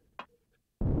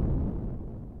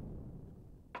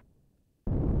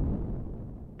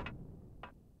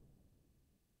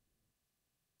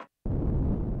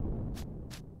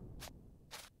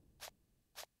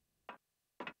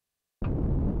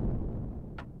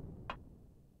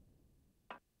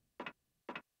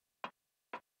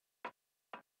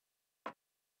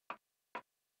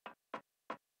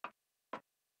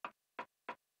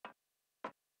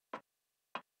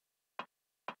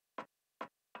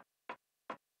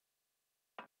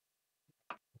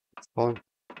 It's fine.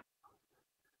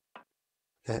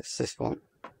 Yeah, it's this one.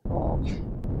 Oh.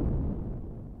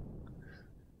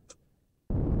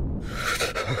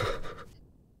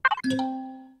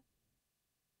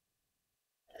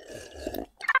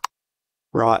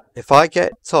 Right, if I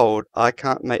get told I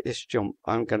can't make this jump,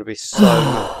 I'm going to be so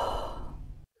mad.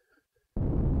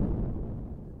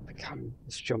 I can make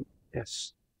this jump,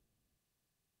 yes.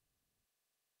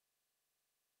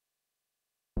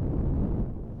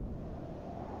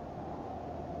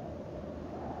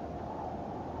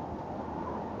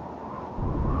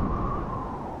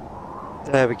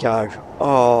 There we go.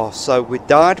 Oh, so we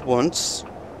died once,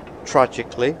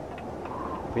 tragically.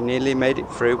 We nearly made it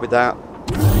through without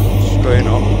screwing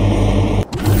up.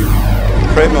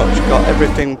 Pretty much got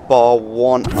everything bar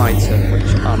one item,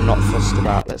 which I'm not fussed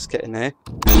about. Let's get in here.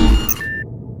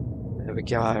 There we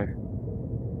go.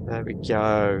 There we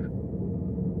go.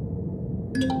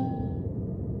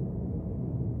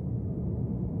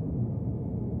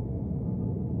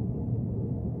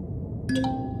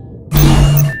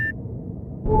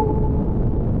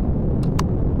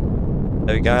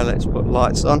 There we go, let's put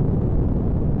lights on.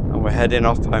 And we're heading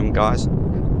off home, guys.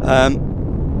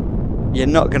 You're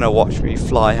not going to watch me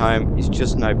fly home, it's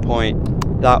just no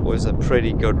point. That was a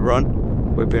pretty good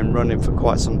run. We've been running for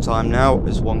quite some time now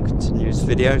as one continuous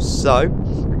video, so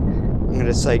I'm going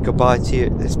to say goodbye to you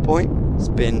at this point. It's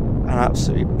been an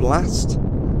absolute blast.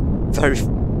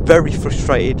 Very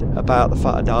frustrated about the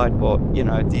fact I died, but you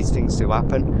know, these things do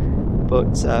happen.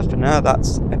 But for now,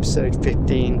 that's episode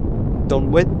 15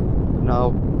 done with, and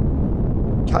I'll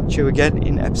catch you again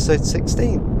in episode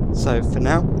 16. So for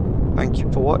now, thank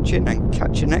you for watching and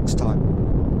catch you next time.